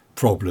had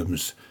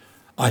problems.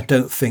 I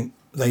don't think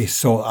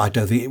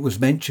it was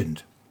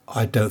mentioned.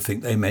 I don't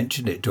think they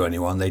mentioned it to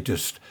anyone.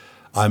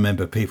 I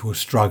remember people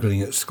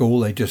struggling at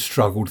school. They just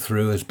struggled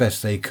through as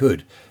best they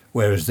could.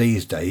 Whereas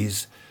these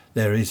days,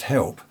 there is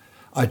help.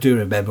 I do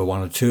remember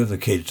one or two of the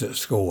kids at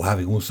school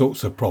having all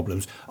sorts of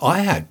problems. I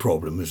had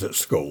problems at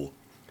school.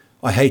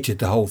 I hated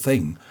the whole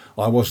thing.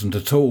 I wasn't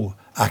at all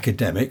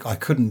academic. I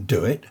couldn't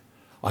do it.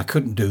 I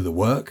couldn't do the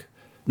work,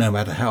 no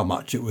matter how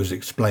much it was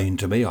explained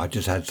to me. I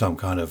just had some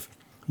kind of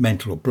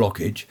mental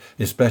blockage,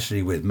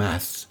 especially with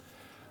maths.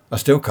 I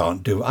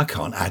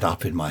can't add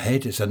up in my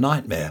head. It's a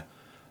nightmare.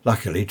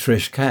 Luckily,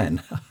 Trish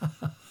can.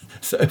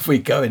 So if we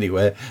go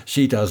anywhere,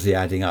 she does the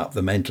adding up,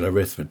 the mental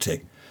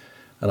arithmetic.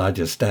 And I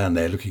just stand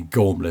there looking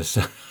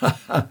gormless.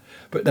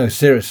 But no,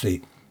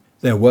 seriously,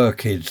 there were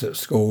kids at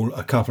school,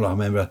 a couple I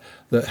remember,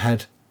 that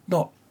had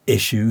not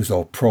issues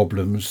or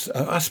problems.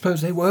 I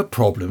suppose they were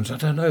problems. I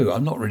don't know.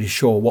 I'm not really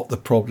sure what the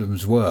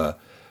problems were.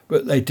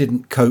 But they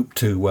didn't cope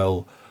too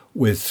well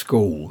with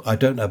school. I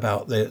don't know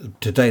about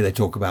today they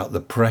talk about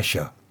the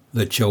pressure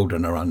that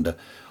children are under.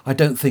 I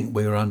don't think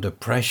we were under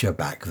pressure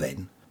back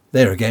then.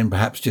 There again,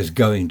 perhaps just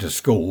going to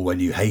school when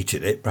you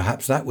hated it,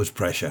 perhaps that was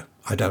pressure.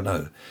 I don't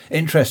know.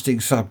 Interesting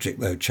subject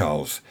though,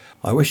 Charles.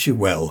 I wish you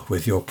well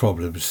with your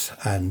problems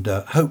and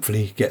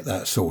hopefully get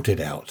that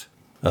sorted out.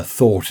 A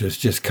thought has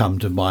just come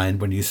to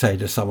mind when you say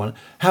to someone,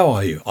 "How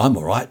are you?" "I'm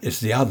all right, it's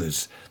the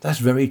others." That's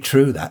very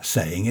true, that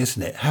saying,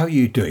 isn't it? How are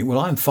you doing? Well,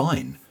 I'm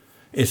fine.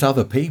 It's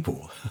other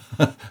people.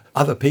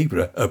 Other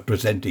people are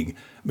presenting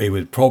me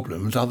with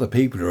problems. Other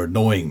people are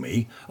annoying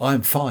me.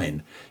 I'm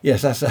fine.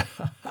 Yes,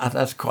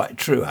 that's quite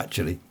true,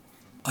 actually.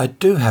 I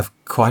do have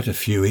quite a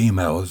few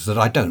emails that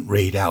I don't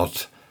read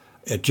out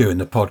during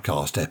the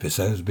podcast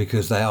episodes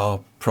because they are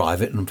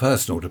private and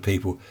personal to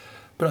people.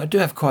 But I do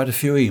have quite a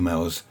few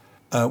emails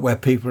where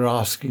people are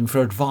asking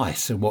for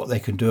advice and what they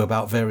can do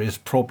about various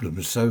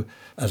problems. So,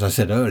 as I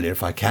said earlier,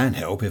 if I can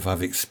help, if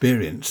I've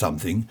experienced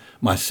something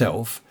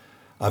myself,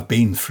 I've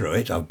been through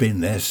it, I've been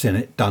there, seen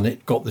it, done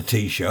it, got the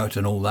T-shirt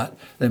and all that,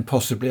 then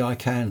possibly I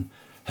can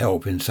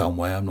help in some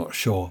way, I'm not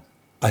sure.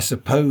 I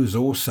suppose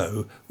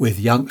also with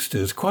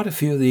youngsters, quite a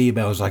few of the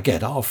emails I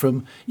get are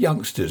from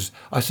youngsters.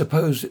 I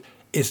suppose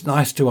it's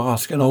nice to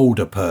ask an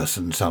older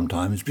person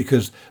sometimes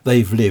because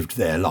they've lived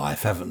their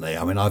life, haven't they?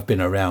 I mean, I've been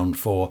around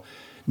for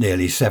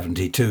nearly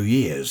 72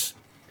 years.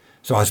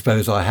 So I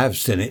suppose I have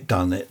seen it,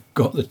 done it,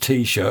 got the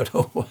T-shirt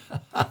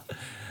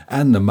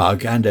and the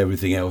mug and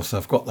everything else.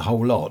 I've got the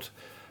whole lot.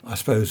 I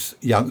suppose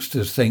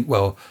youngsters think,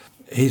 well,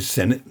 he's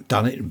seen it,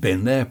 done it and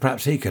been there,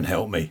 perhaps he can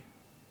help me.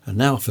 And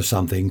now for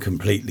something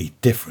completely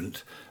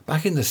different.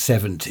 Back in the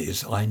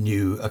 70s, I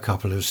knew a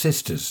couple of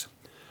sisters.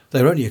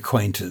 They were only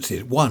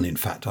acquaintances. One, in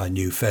fact, I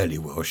knew fairly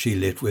well. She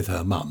lived with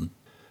her mum,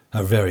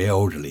 her very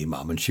elderly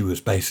mum, and she was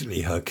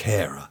basically her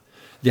carer.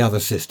 The other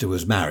sister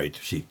was married.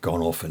 She'd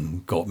gone off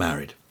and got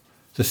married.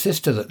 The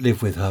sister that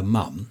lived with her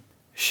mum,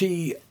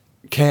 she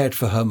cared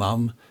for her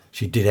mum.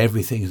 She did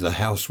everything, the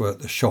housework,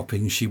 the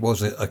shopping. She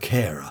was a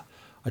carer.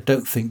 I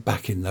don't think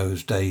back in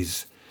those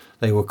days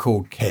they were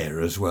called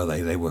carers, were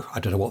they? They were, I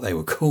don't know what they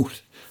were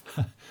called.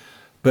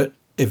 But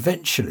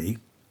eventually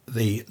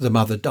the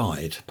mother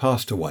died,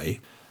 passed away,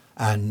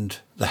 and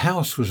the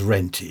house was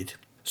rented.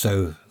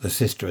 So the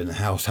sister in the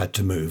house had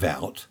to move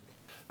out.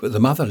 But the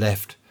mother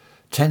left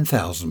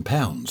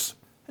 £10,000.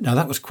 Now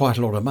that was quite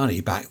a lot of money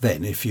back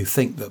then. If you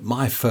think that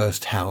my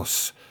first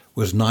house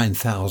was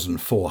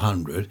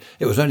 9,400.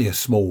 It was only a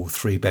small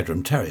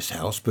 3-bedroom terrace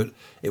house, but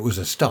it was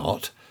a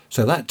start.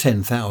 So that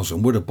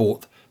 10,000 would have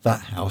bought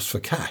that house for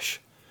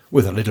cash,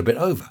 with a little bit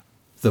over.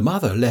 The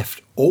mother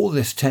left all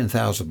this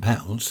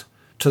 £10,000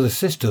 to the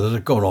sister that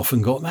had gone off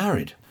and got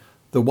married.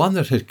 The one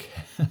that had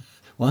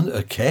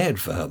cared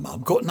for her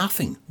mum got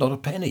nothing, not a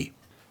penny.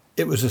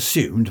 It was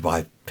assumed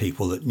by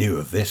people that knew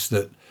of this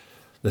that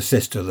the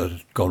sister that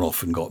had gone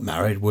off and got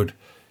married would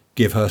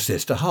give her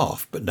sister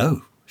half, but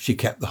no. She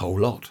kept the whole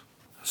lot.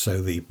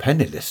 So the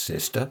penniless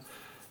sister,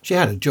 she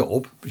had a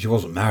job, but she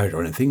wasn't married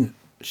or anything.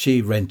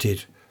 She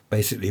rented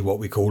basically what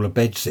we call a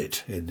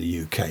bedsit in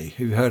the UK. Have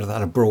you heard of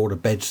that abroad, a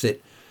bedsit?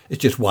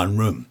 It's just one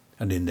room,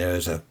 and in there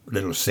is a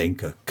little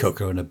sink, a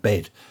cooker and a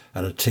bed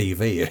and a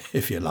TV,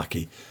 if you're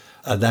lucky.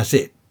 And that's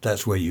it.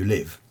 That's where you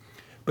live.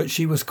 But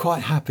she was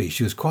quite happy.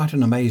 She was quite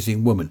an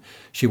amazing woman.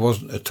 She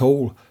wasn't at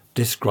all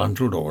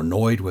disgruntled or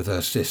annoyed with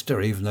her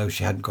sister, even though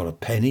she hadn't got a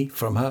penny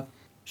from her.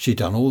 She'd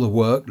done all the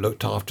work,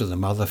 looked after the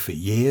mother for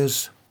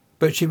years,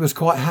 but she was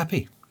quite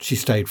happy. She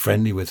stayed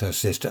friendly with her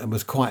sister and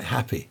was quite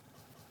happy.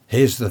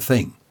 Here's the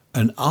thing.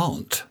 An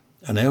aunt,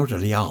 an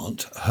elderly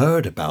aunt,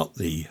 heard about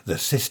the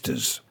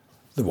sisters,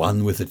 the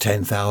one with the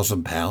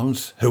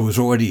 £10,000, who was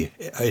already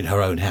in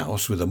her own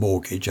house with a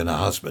mortgage and a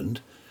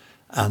husband,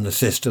 and the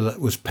sister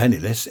that was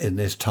penniless in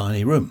this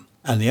tiny room.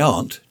 And the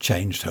aunt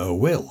changed her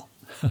will.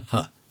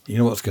 You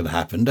know what's going to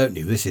happen, don't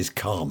you? This is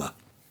karma.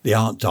 The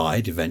aunt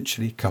died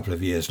eventually, a couple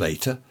of years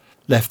later,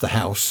 left the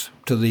house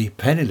to the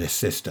penniless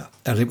sister.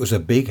 And it was a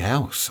big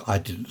house. I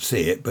didn't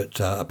see it, but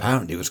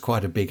apparently it was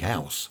quite a big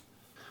house.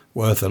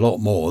 Worth a lot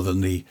more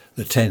than the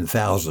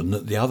 10,000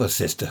 that the other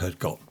sister had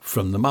got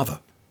from the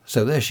mother.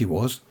 So there she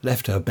was,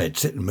 left her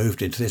bedsit and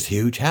moved into this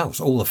huge house.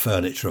 All the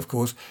furniture, of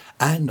course.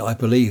 And I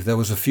believe there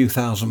was a few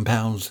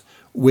 £1,000s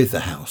with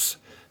the house.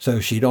 So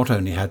she not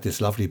only had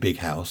this lovely big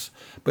house,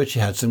 but she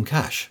had some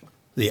cash.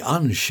 The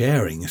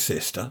unsharing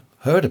sister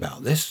heard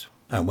about this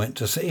and went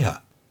to see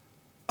her.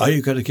 "Are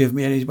you going to give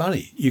me any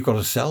money? You've got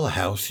to sell the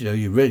house.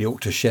 You really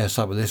ought to share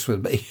some of this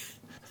with me."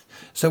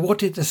 So what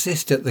did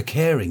the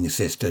caring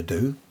sister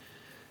do?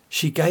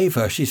 She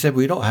said,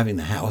 "We're not having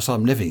the house.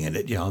 I'm living in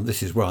it.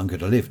 This is where I'm going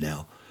to live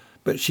now."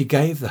 But she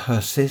gave her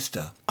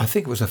sister, I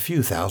think it was a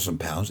few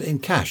 £1,000s in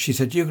cash. She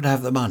said, "You can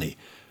have the money,"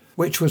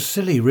 which was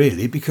silly,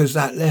 really, because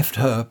that left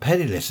her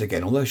penniless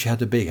again, although she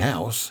had a big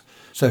house.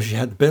 So she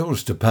had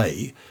bills to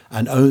pay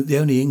and the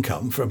only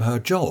income from her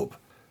job.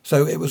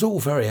 So it was all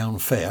very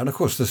unfair. And of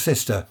course the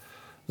sister,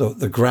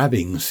 the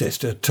grabbing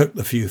sister, took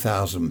the few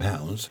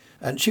 £1,000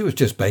 and she was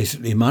just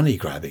basically money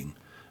grabbing.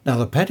 Now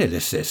the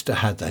penniless sister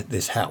had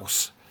this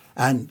house.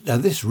 And now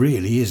this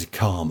really is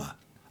karma.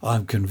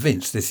 I'm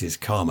convinced this is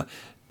karma.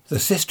 The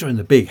sister in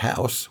the big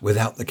house,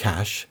 without the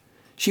cash,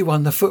 She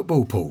won the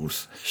football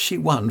pools. She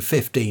won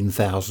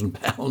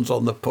 £15,000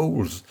 on the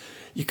pools.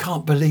 You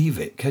can't believe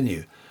it, can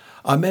you?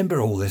 I remember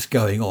all this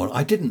going on.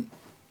 I didn't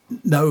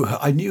know her.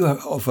 I knew her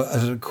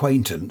as an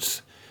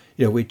acquaintance.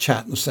 We'd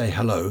chat and say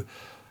hello.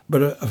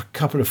 But a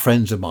couple of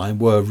friends of mine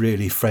were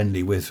really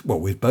friendly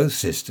with both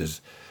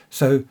sisters.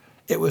 So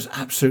it was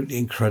absolutely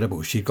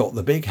incredible. She got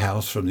the big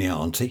house from the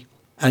auntie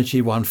and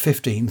she won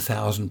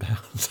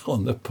 £15,000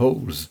 on the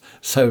pools.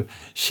 So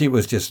she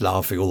was just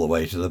laughing all the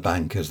way to the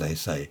bank, as they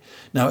say.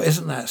 Now,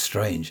 isn't that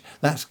strange?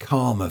 That's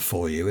karma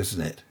for you, isn't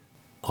it?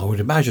 I would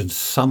imagine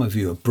some of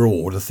you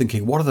abroad are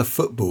thinking, what are the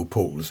football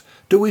pools?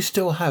 Do we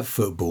still have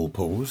football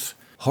pools?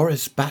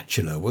 Horace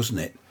Batchelor,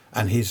 wasn't it?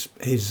 And his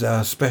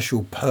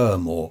special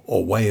perm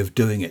or way of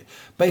doing it.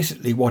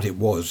 Basically what it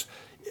was,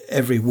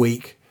 every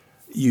week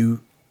you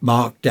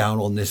mark down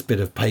on this bit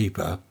of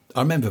paper.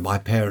 I remember my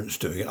parents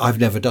doing it. I've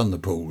never done the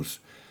pools.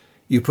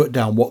 You put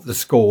down what the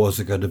scores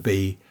are going to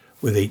be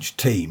with each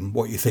team,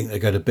 what you think they're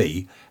going to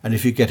be. And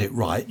if you get it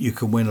right, you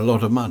can win a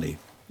lot of money.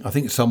 I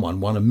think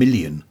someone won $1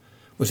 million.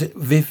 Was it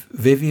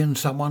Vivian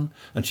someone?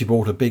 And she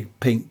bought a big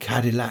pink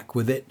Cadillac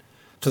with it.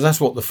 So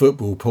that's what the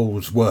football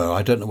pools were.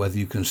 I don't know whether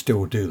you can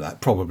still do that.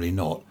 Probably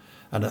not.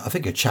 And I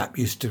think a chap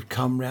used to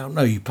come round.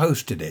 No, you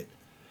posted it.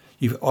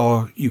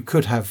 You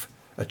could have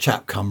a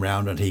chap come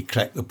round and he'd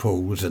collect the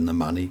pools and the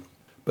money.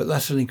 But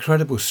that's an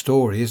incredible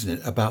story, isn't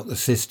it, about the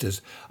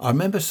sisters. I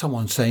remember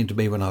someone saying to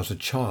me when I was a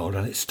child,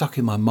 and it stuck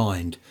in my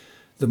mind,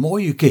 the more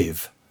you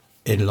give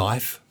in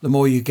life, the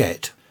more you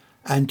get.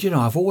 And,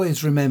 I've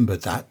always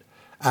remembered that.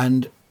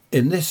 And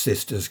in this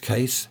sister's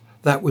case,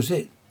 that was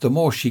it. The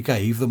more she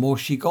gave, the more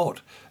she got.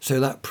 So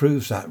that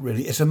proves that,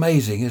 really. It's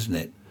amazing, isn't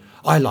it?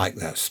 I like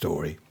that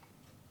story.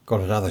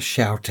 Got another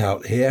shout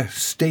out here.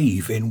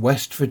 Steve in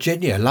West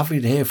Virginia. Lovely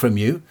to hear from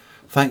you.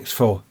 Thanks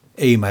for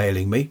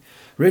emailing me.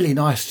 Really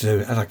nice to,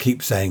 as I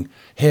keep saying,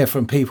 hear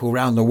from people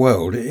around the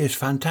world. It is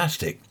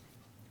fantastic.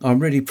 I'm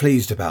really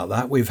pleased about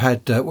that. We've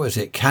had,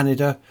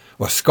 Canada?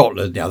 Well,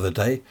 Scotland the other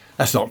day.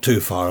 That's not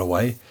too far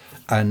away.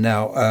 And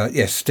now,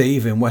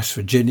 Steve in West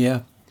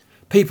Virginia.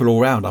 People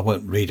all around, I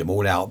won't read them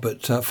all out,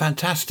 but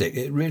fantastic.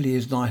 It really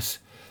is nice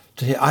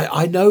to hear.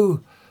 I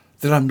know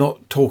that I'm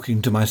not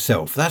talking to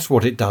myself. That's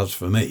what it does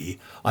for me.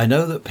 I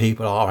know that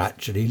people are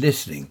actually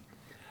listening.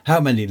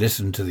 How many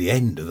listen to the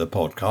end of the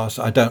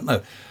podcast? I don't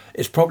know.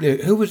 It's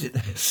probably, who was it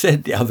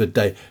said the other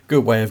day,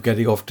 good way of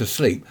getting off to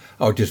sleep?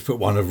 I'll just put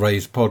one of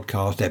Ray's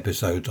podcast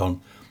episodes on.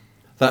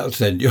 That'll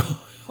send you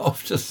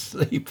off to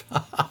sleep.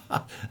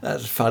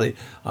 That's funny.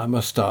 I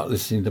must start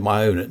listening to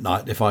my own at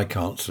night if I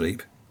can't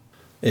sleep.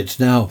 It's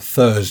now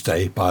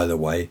Thursday, by the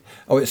way.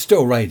 Oh, it's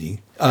still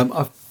raining.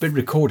 I've been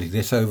recording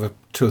this over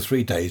 2 or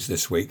 3 days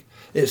this week.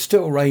 It's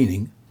still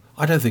raining.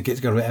 I don't think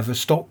it's going to ever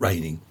stop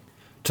raining.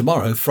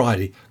 Tomorrow,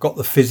 Friday, got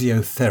the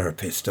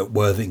physiotherapist at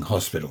Worthing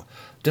Hospital.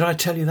 Did I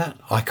tell you that?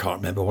 I can't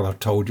remember what I've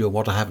told you and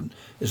what I haven't.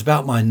 It's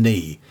about my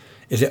knee.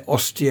 Is it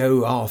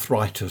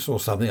osteoarthritis or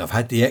something? I've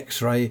had the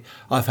x-ray.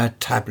 I've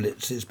had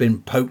tablets. It's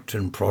been poked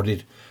and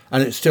prodded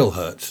and it still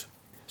hurts.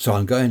 So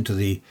I'm going to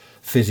the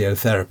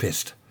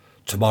physiotherapist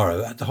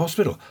tomorrow at the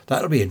hospital.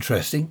 That'll be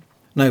interesting.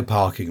 No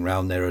parking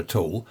round there at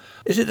all.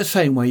 Is it the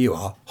same where you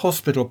are?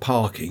 Hospital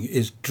parking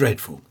is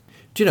dreadful.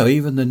 Do you know,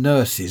 even the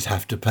nurses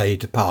have to pay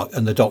to park,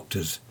 and the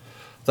doctors,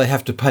 they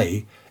have to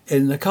pay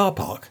in the car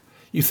park.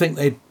 You think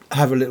they'd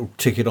have a little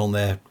ticket on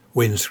their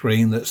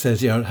windscreen that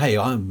says, hey,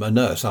 I'm a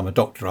nurse, I'm a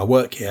doctor, I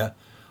work here,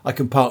 I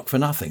can park for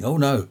nothing. Oh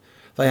no,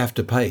 they have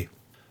to pay.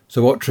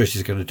 So what Trish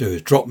is going to do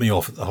is drop me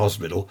off at the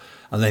hospital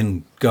and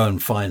then go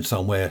and find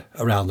somewhere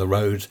around the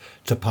roads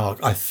to park.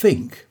 I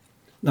think,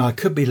 now I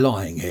could be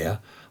lying here,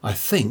 I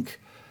think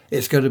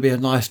it's going to be a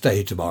nice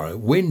day tomorrow.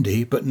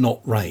 Windy, but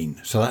not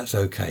rain, so that's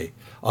okay.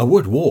 I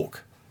would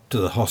walk to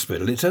the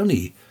hospital. It's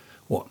only,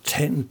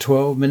 10,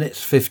 12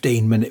 minutes,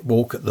 15-minute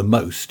walk at the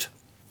most.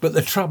 But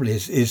the trouble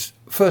is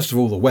first of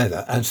all, the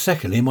weather, and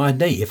secondly, my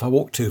knee. If I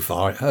walk too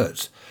far, it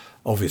hurts.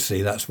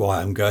 Obviously, that's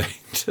why I'm going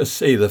to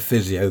see the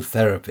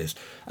physiotherapist.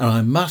 And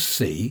I must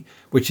see,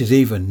 which is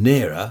even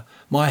nearer,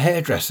 my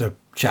hairdresser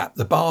chap,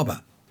 the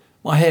barber.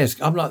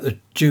 I'm like the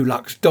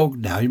Dulux dog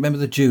now. You remember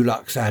the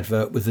Dulux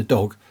advert with the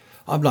dog?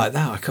 I'm like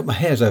that. I cut my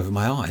hair's over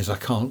my eyes. I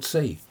can't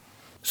see.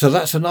 So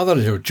that's another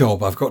little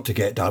job I've got to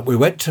get done. We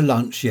went to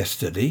lunch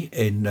yesterday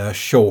in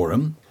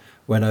Shoreham.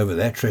 Went over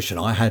there. Trish and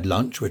I had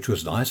lunch, which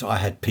was nice. I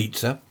had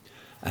pizza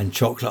and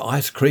chocolate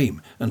ice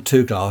cream and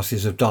 2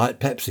 glasses of Diet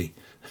Pepsi.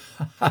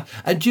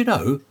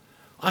 And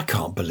I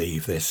can't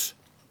believe this.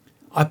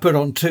 I put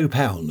on 2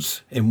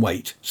 pounds in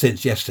weight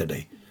since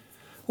yesterday.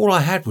 All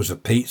I had was a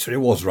pizza. It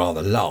was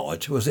rather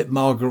large. Was it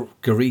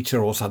margarita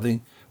or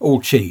something?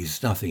 All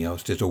cheese, nothing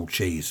else, just all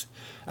cheese.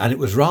 And it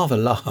was rather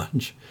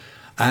large.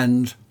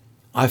 And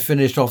I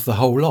finished off the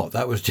whole lot.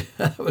 That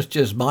was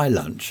just my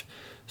lunch.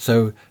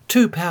 So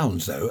 2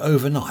 pounds, though,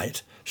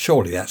 overnight.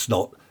 Surely that's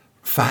not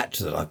fat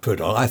that I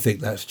put on. I think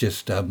that's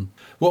just,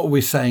 what were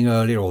we saying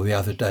earlier or the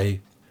other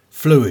day?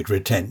 Fluid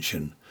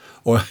retention.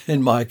 Or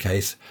in my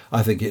case,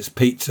 I think it's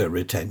pizza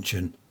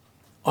retention.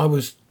 I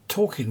was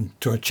talking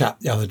to a chap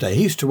the other day.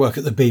 He used to work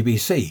at the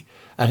BBC,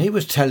 and he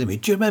was telling me,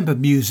 do you remember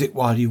Music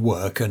While You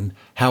Work and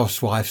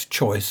Housewife's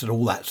Choice and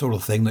all that sort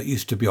of thing that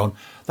used to be on?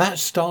 That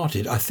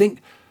started, I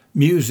think,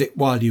 Music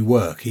While You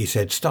Work, he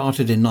said,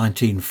 started in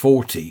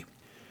 1940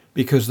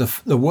 because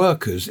the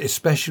workers,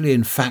 especially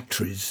in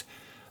factories,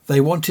 they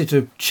wanted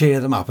to cheer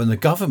them up, and the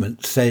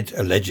government said,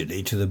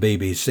 allegedly, to the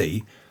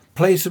BBC,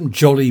 play some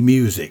jolly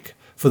music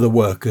for the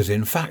workers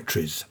in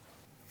factories,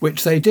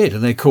 which they did,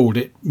 and they called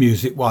it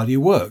Music While You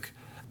Work.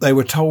 They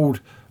were told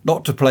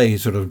not to play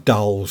sort of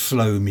dull,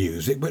 slow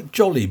music, but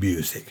jolly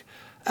music.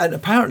 And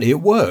apparently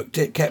it worked.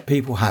 It kept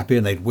people happy,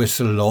 and they'd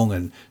whistle along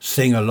and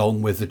sing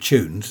along with the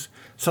tunes.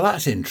 So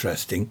that's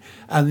interesting.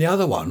 And the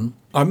other one,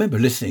 I remember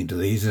listening to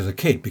these as a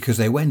kid because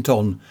they went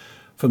on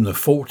from the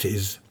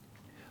 40s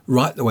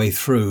right the way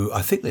through,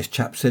 I think this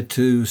chap said,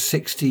 to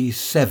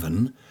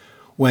 67,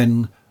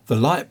 when the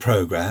Light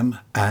programme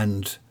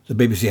and the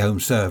BBC Home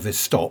Service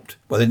stopped.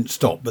 Well, they didn't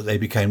stop, but they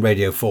became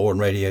Radio 4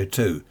 and Radio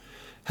 2.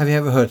 Have you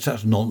ever heard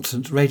such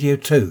nonsense? Radio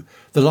 2.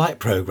 The Light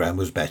programme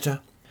was better.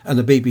 And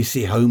the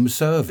BBC Home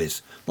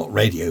Service, not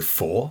Radio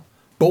 4.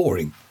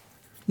 Boring.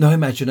 No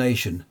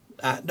imagination.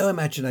 No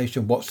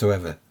imagination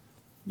whatsoever.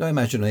 No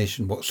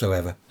imagination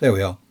whatsoever. There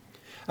we are.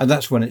 And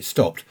that's when it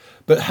stopped.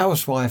 But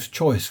Housewife's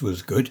Choice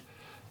was good.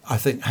 I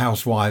think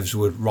housewives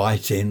would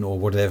write in or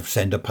whatever,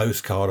 send a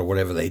postcard or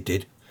whatever they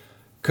did.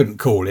 Couldn't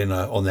call in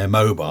on their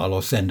mobile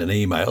or send an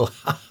email.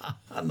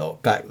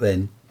 Not back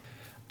then.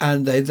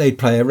 And they'd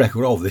play a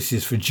record. Oh, this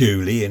is for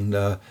Julie in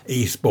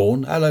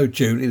Eastbourne. Hello,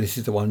 Julie. This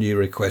is the one you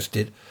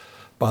requested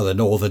by the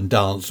Northern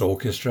Dance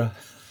Orchestra.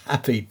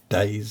 Happy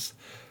days.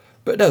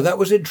 But no, that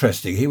was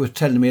interesting. He was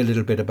telling me a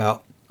little bit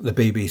about the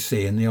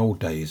BBC in the old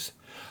days.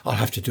 I'll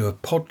have to do a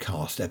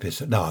podcast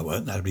episode. No, I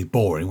won't. That'll be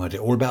boring, won't it?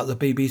 All about the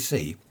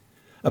BBC.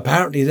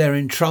 Apparently they're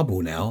in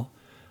trouble now,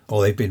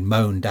 or they've been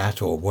moaned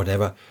at or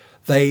whatever.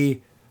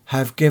 They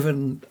have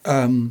given,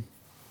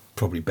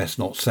 probably best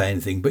not say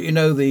anything, but you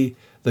know the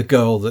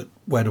girl that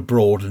went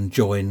abroad and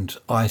joined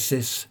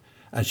ISIS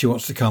and she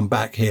wants to come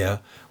back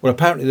here. Well,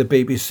 apparently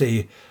the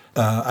BBC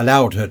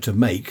allowed her to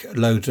make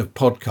loads of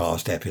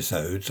podcast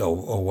episodes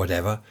or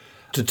whatever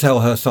to tell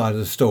her side of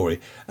the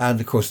story. And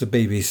of course the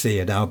BBC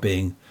are now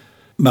being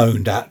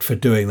moaned at for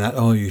doing that.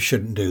 Oh, you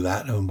shouldn't do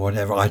that and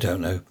whatever. I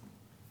don't know.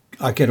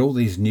 I get all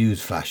these news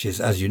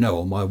flashes, as you know,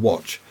 on my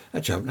watch.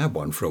 Actually, I haven't had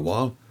one for a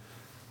while.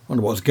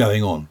 Wonder what's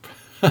going on.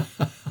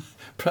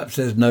 Perhaps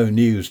there's no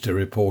news to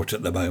report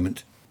at the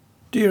moment.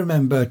 Do you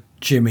remember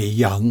Jimmy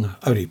Young?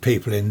 Only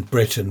people in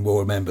Britain will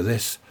remember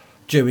this.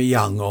 Jimmy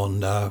Young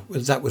on,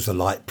 that was a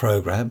Light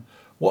programme.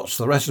 What's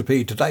the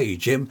recipe today,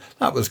 Jim?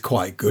 That was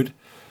quite good.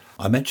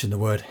 I mentioned the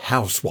word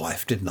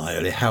housewife, didn't I,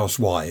 earlier?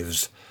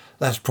 Housewives.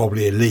 That's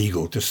probably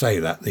illegal to say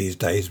that these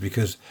days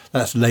because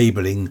that's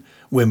labelling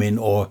women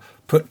or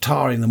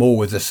tarring them all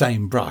with the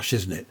same brush,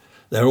 isn't it?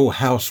 They're all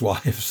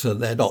housewives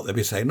and they're not. They'll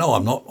be saying, no,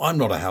 I'm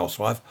not a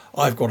housewife.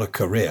 I've got a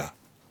career.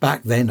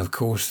 Back then, of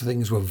course,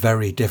 things were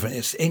very different.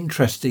 It's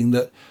interesting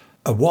that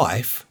a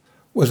wife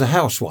was a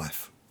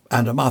housewife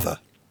and a mother,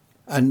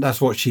 and that's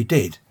what she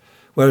did.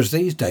 Whereas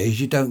these days,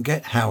 you don't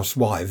get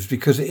housewives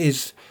because it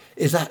is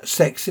that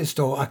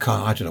sexist or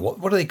I don't know,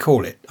 what do they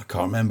call it? I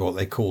can't remember what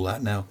they call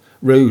that now.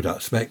 Rude, I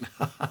expect.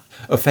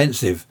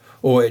 Offensive,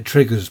 or it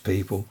triggers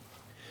people.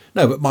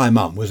 No, but my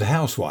mum was a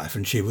housewife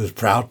and she was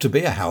proud to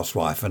be a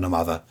housewife and a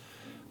mother.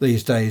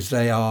 These days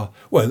they are,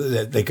 well,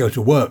 they go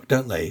to work,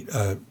 don't they?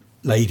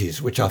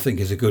 Ladies, which I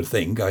think is a good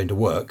thing, going to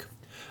work.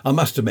 I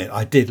must admit,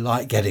 I did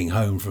like getting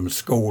home from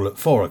school at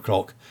 4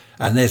 o'clock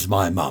and there's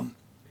my mum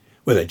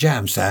with a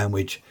jam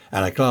sandwich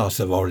and a glass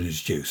of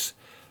orange juice.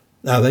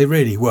 Now, they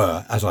really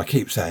were, as I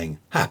keep saying,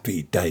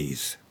 happy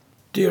days.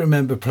 Do you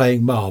remember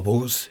playing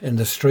marbles in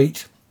the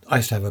street? I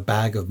used to have a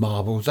bag of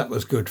marbles. That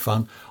was good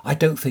fun. I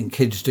don't think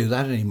kids do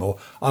that anymore.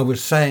 I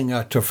was saying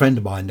to a friend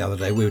of mine the other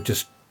day, we were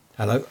just,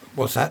 hello,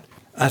 what's that?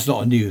 That's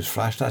not a news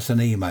flash, that's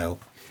an email.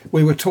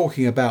 We were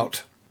talking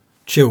about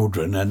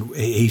children and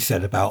he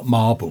said about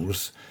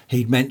marbles.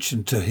 He'd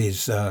mentioned to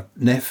his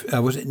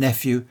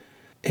nephew,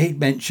 he'd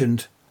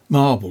mentioned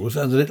marbles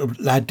and the little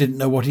lad didn't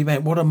know what he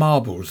meant. What are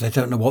marbles? They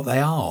don't know what they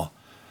are.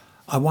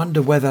 I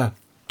wonder whether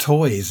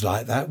toys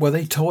like that, were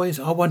they toys?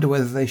 I wonder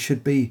whether they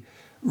should be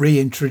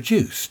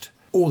reintroduced.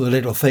 All the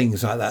little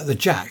things like that. The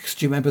jacks,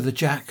 do you remember the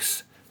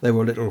jacks? They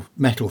were little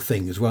metal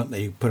things, weren't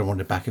they? You put them on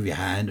the back of your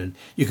hand and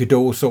you could do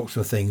all sorts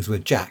of things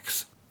with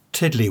jacks.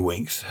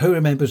 Tiddlywinks. Who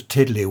remembers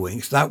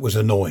Tiddlywinks? That was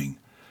annoying.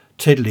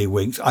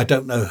 Tiddlywinks. I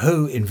don't know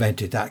who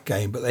invented that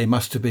game, but they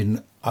must have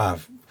been, well,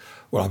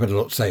 I better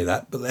not say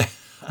that, but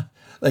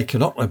they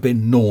cannot have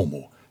been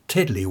normal.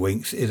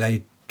 Tiddlywinks is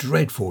a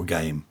dreadful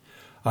game.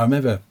 I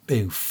remember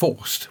being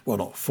forced, well,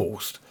 not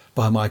forced,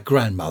 by my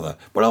grandmother,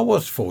 but I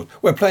was forced.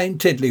 We're playing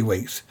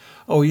Tiddlywinks.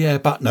 Oh, yeah,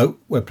 but no,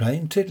 we're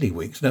playing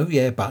Tiddlywinks. No,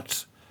 yeah,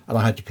 buts. And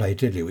I had to play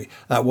Tiddlywinks.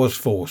 That was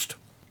forced.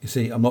 You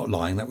see, I'm not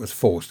lying, that was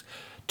forced.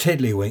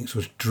 Tiddlywinks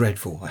was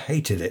dreadful. I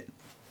hated it.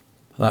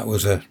 That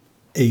was an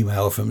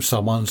email from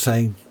someone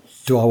saying,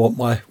 do I want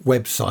my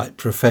website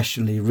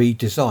professionally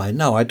redesigned?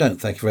 No, I don't.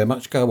 Thank you very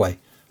much. Go away.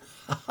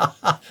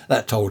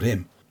 That told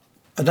him.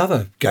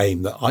 Another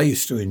game that I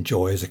used to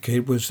enjoy as a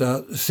kid was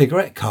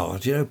cigarette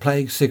cards.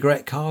 Playing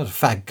cigarette cards,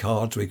 fag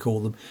cards we call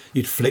them.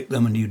 You'd flick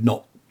them and you'd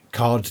knock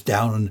cards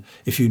down, and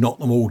if you knocked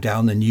them all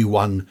down, then you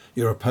won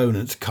your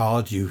opponent's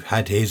card. You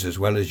had his as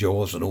well as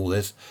yours and all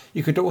this.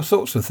 You could do all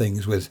sorts of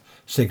things with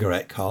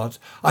cigarette cards.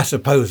 I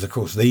suppose, of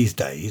course, these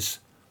days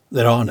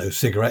there are no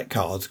cigarette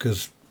cards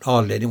because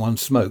hardly anyone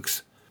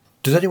smokes.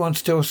 Does anyone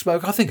still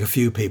smoke? I think a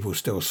few people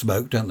still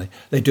smoke, don't they?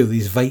 They do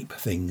these vape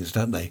things,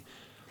 don't they?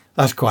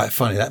 That's quite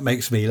funny. That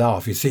makes me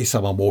laugh. You see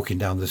someone walking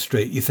down the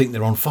street, you think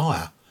they're on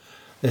fire.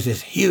 There's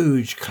this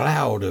huge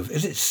cloud of,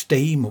 is it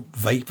steam,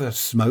 vapour,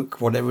 smoke,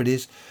 whatever it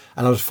is?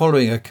 And I was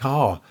following a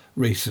car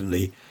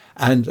recently,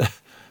 and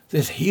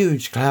this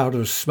huge cloud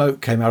of smoke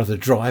came out of the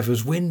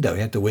driver's window. He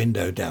had the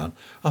window down.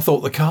 I thought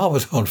the car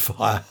was on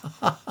fire.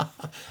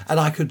 And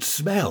I could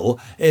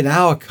smell in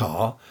our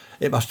car,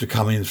 it must have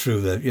come in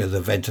through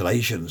the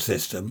ventilation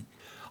system.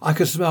 I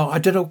could smell, I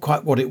don't know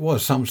quite what it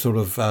was, some sort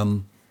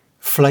of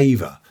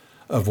flavour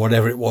of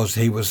whatever it was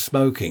he was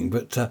smoking,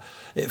 but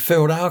it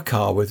filled our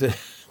car with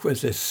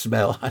this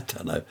smell. I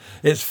don't know.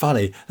 It's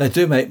funny. They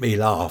do make me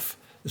laugh,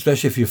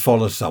 especially if you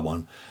follow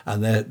someone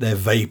and they're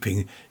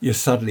vaping. You're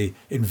suddenly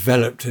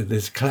enveloped in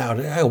this cloud.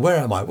 Oh, where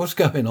am I? What's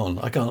going on?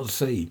 I can't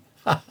see.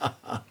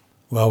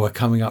 Well, we're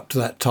coming up to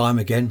that time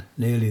again,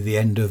 nearly the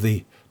end of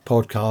the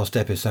podcast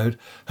episode.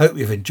 Hope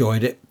you've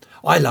enjoyed it.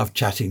 I love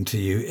chatting to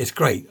you. It's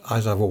great.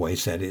 As I've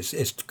always said,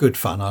 it's good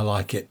fun. I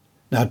like it.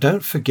 Now,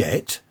 don't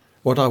forget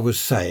what I was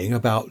saying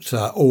about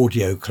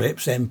audio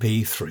clips,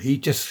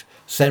 MP3. Just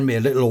send me a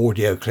little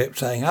audio clip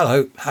saying,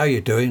 hello, how you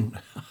doing?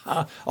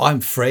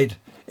 I'm Fred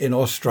in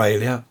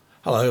Australia.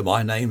 Hello,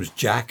 my name's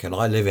Jack and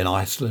I live in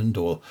Iceland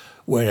or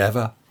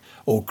wherever,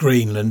 or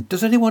Greenland.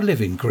 Does anyone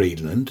live in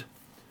Greenland?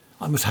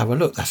 I must have a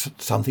look. That's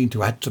something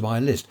to add to my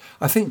list.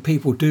 I think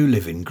people do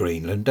live in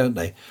Greenland, don't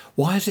they?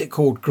 Why is it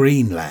called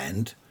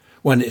Greenland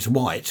when it's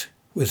white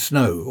with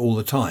snow all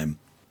the time?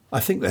 I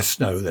think there's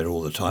snow there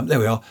all the time. There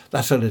we are.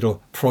 That's a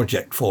little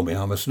project for me.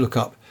 I must look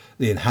up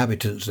the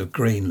inhabitants of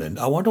Greenland.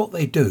 I wonder what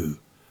they do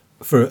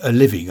for a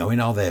living. I mean,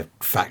 are there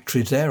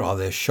factories there? Are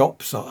there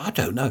shops? I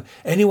don't know.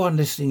 Anyone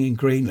listening in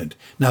Greenland?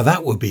 Now,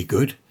 that would be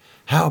good.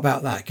 How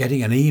about that?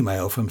 Getting an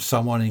email from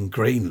someone in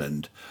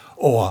Greenland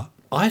or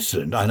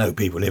Iceland. I know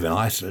people live in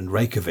Iceland,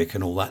 Reykjavik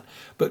and all that.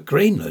 But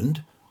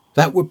Greenland,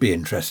 that would be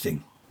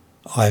interesting.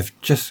 I've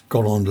just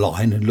gone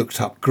online and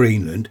looked up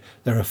Greenland.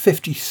 There are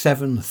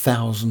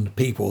 57,000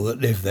 people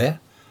that live there,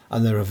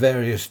 and there are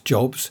various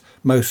jobs,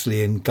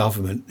 mostly in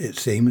government, it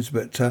seems,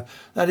 but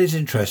that is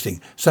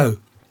interesting. So,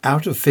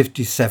 out of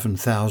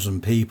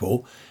 57,000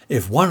 people,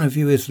 if one of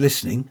you is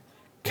listening,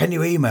 can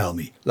you email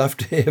me? Love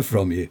to hear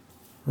from you.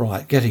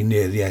 Right, getting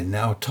near the end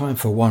now. Time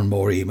for one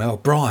more email.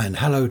 Brian,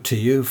 hello to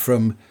you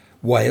from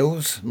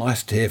Wales.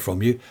 Nice to hear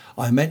from you.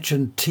 I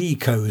mentioned tea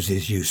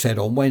cozies, you said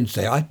on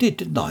Wednesday. I did,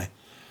 didn't I?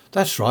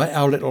 That's right,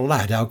 our little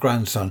lad, our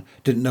grandson,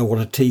 didn't know what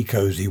a tea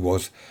cosy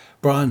was.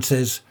 Brian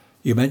says,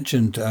 you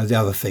mentioned the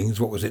other things.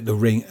 What was it? The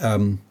ring,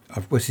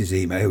 what's his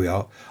email? Here we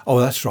are. Oh,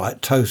 that's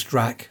right, toast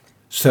rack,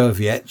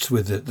 serviettes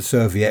with the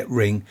serviette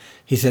ring.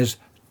 He says,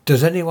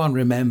 does anyone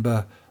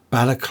remember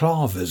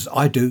balaclavas?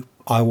 I do.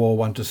 I wore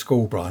one to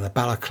school, Brian, a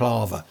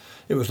balaclava.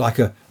 It was like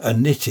a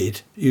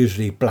knitted,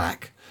 usually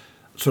black,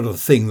 sort of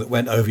thing that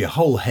went over your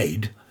whole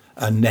head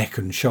and neck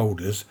and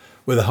shoulders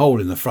with a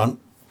hole in the front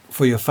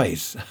for your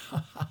face.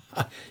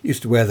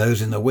 Used to wear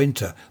those in the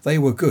winter. They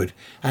were good.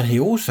 And he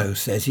also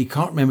says he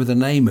can't remember the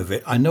name of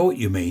it. I know what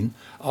you mean.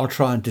 I'll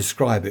try and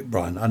describe it,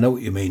 Brian. I know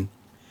what you mean.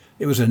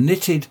 It was a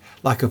knitted,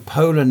 like a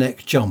polar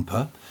neck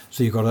jumper.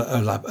 So you've got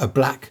a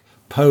black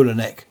polar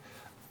neck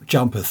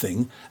jumper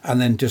thing,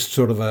 and then just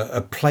sort of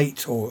a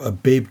plate or a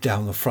bib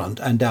down the front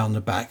and down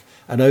the back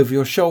and over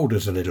your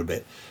shoulders a little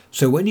bit.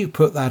 So when you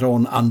put that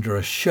on under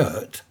a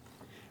shirt,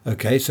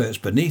 okay, so it's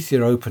beneath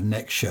your open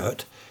neck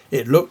shirt,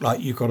 it looked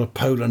like you got a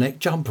polar neck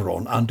jumper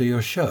on under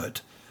your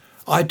shirt.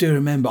 I do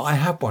remember I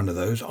had one of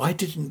those. I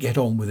didn't get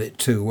on with it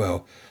too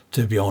well,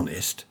 to be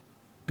honest,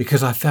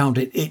 because I found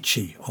it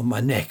itchy on my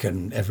neck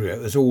and everywhere.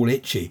 It was all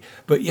itchy.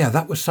 But yeah,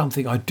 that was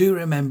something. I do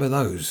remember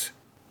those.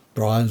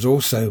 Brian's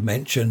also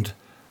mentioned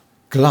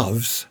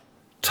gloves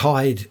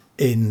tied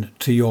in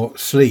to your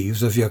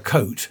sleeves of your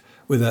coat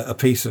with a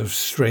piece of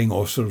string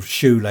or sort of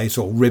shoelace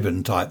or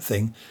ribbon type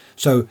thing.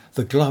 So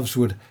the gloves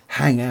would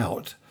hang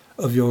out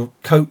of your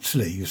coat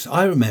sleeves.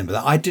 I remember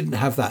that. I didn't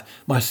have that.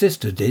 My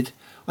sister did.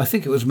 I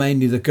think it was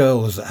mainly the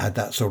girls that had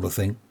that sort of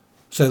thing.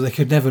 So they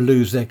could never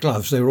lose their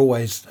gloves. They were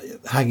always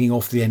hanging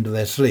off the end of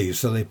their sleeves,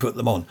 so they put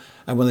them on.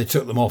 And when they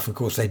took them off, of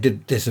course, they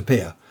did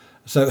disappear.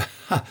 So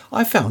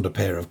I found a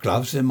pair of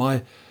gloves in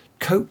my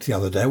coat the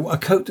other day, a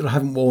coat that I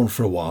haven't worn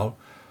for a while.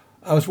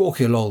 I was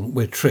walking along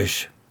with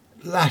Trish,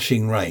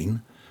 lashing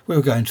rain. We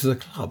were going to the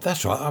club.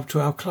 That's right, up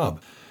to our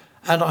club.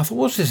 And I thought,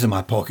 what's this in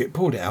my pocket?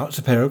 Pulled it out. It's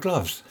a pair of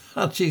gloves.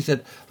 And she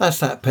said, that's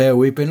that pair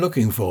we've been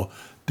looking for.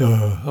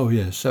 Duh. Oh,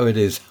 yes, so it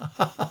is.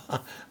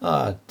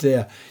 Ah,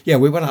 dear. Yeah,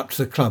 we went up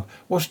to the club.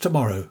 What's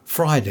tomorrow?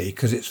 Friday,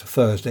 because it's a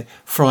Thursday.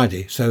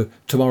 Friday, so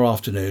tomorrow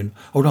afternoon.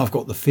 Oh, no, I've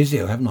got the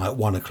physio, haven't I, at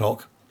 1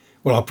 o'clock?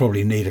 Well, I'll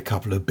probably need a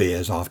couple of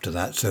beers after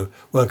that, so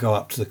we'll go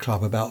up to the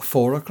club about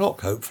 4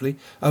 o'clock, hopefully.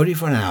 Only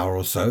for an hour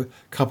or so,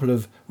 couple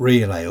of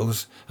real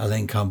ales, and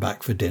then come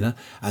back for dinner,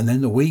 and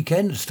then the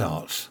weekend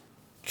starts.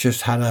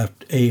 Just had an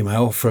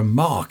email from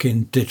Mark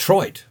in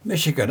Detroit,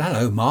 Michigan.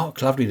 Hello,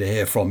 Mark. Lovely to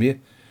hear from you.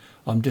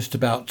 I'm just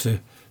about to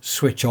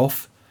switch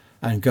off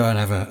and go and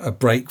have a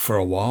break for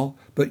a while.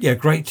 But yeah,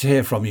 great to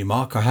hear from you,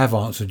 Mark. I have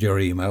answered your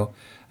email.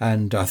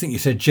 And I think you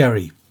said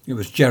Jerry. It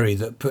was Jerry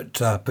that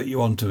put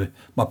you onto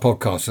my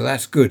podcast. So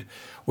that's good.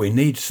 We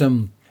need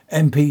some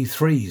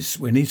MP3s.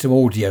 We need some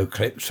audio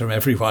clips from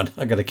everyone.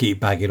 I'm going to keep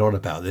bagging on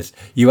about this.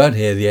 You won't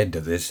hear the end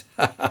of this.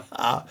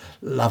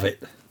 Love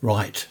it.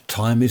 Right,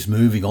 time is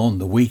moving on.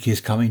 The week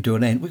is coming to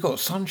an end. We've got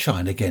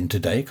sunshine again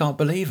today. Can't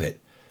believe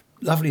it.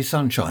 Lovely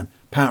sunshine.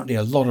 Apparently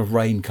a lot of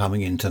rain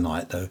coming in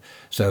tonight, though.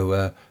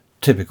 So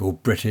typical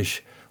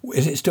British.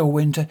 Is it still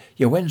winter?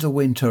 Yeah, when's the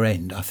winter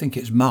end? I think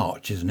it's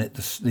March, isn't it?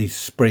 The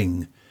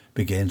spring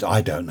begins.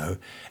 I don't know.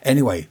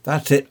 Anyway,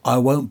 that's it. I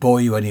won't bore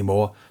you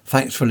anymore.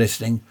 Thanks for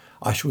listening.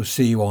 I shall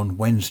see you on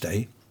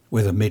Wednesday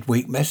with a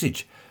midweek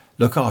message.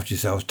 Look after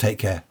yourselves. Take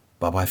care.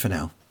 Bye-bye for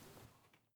now.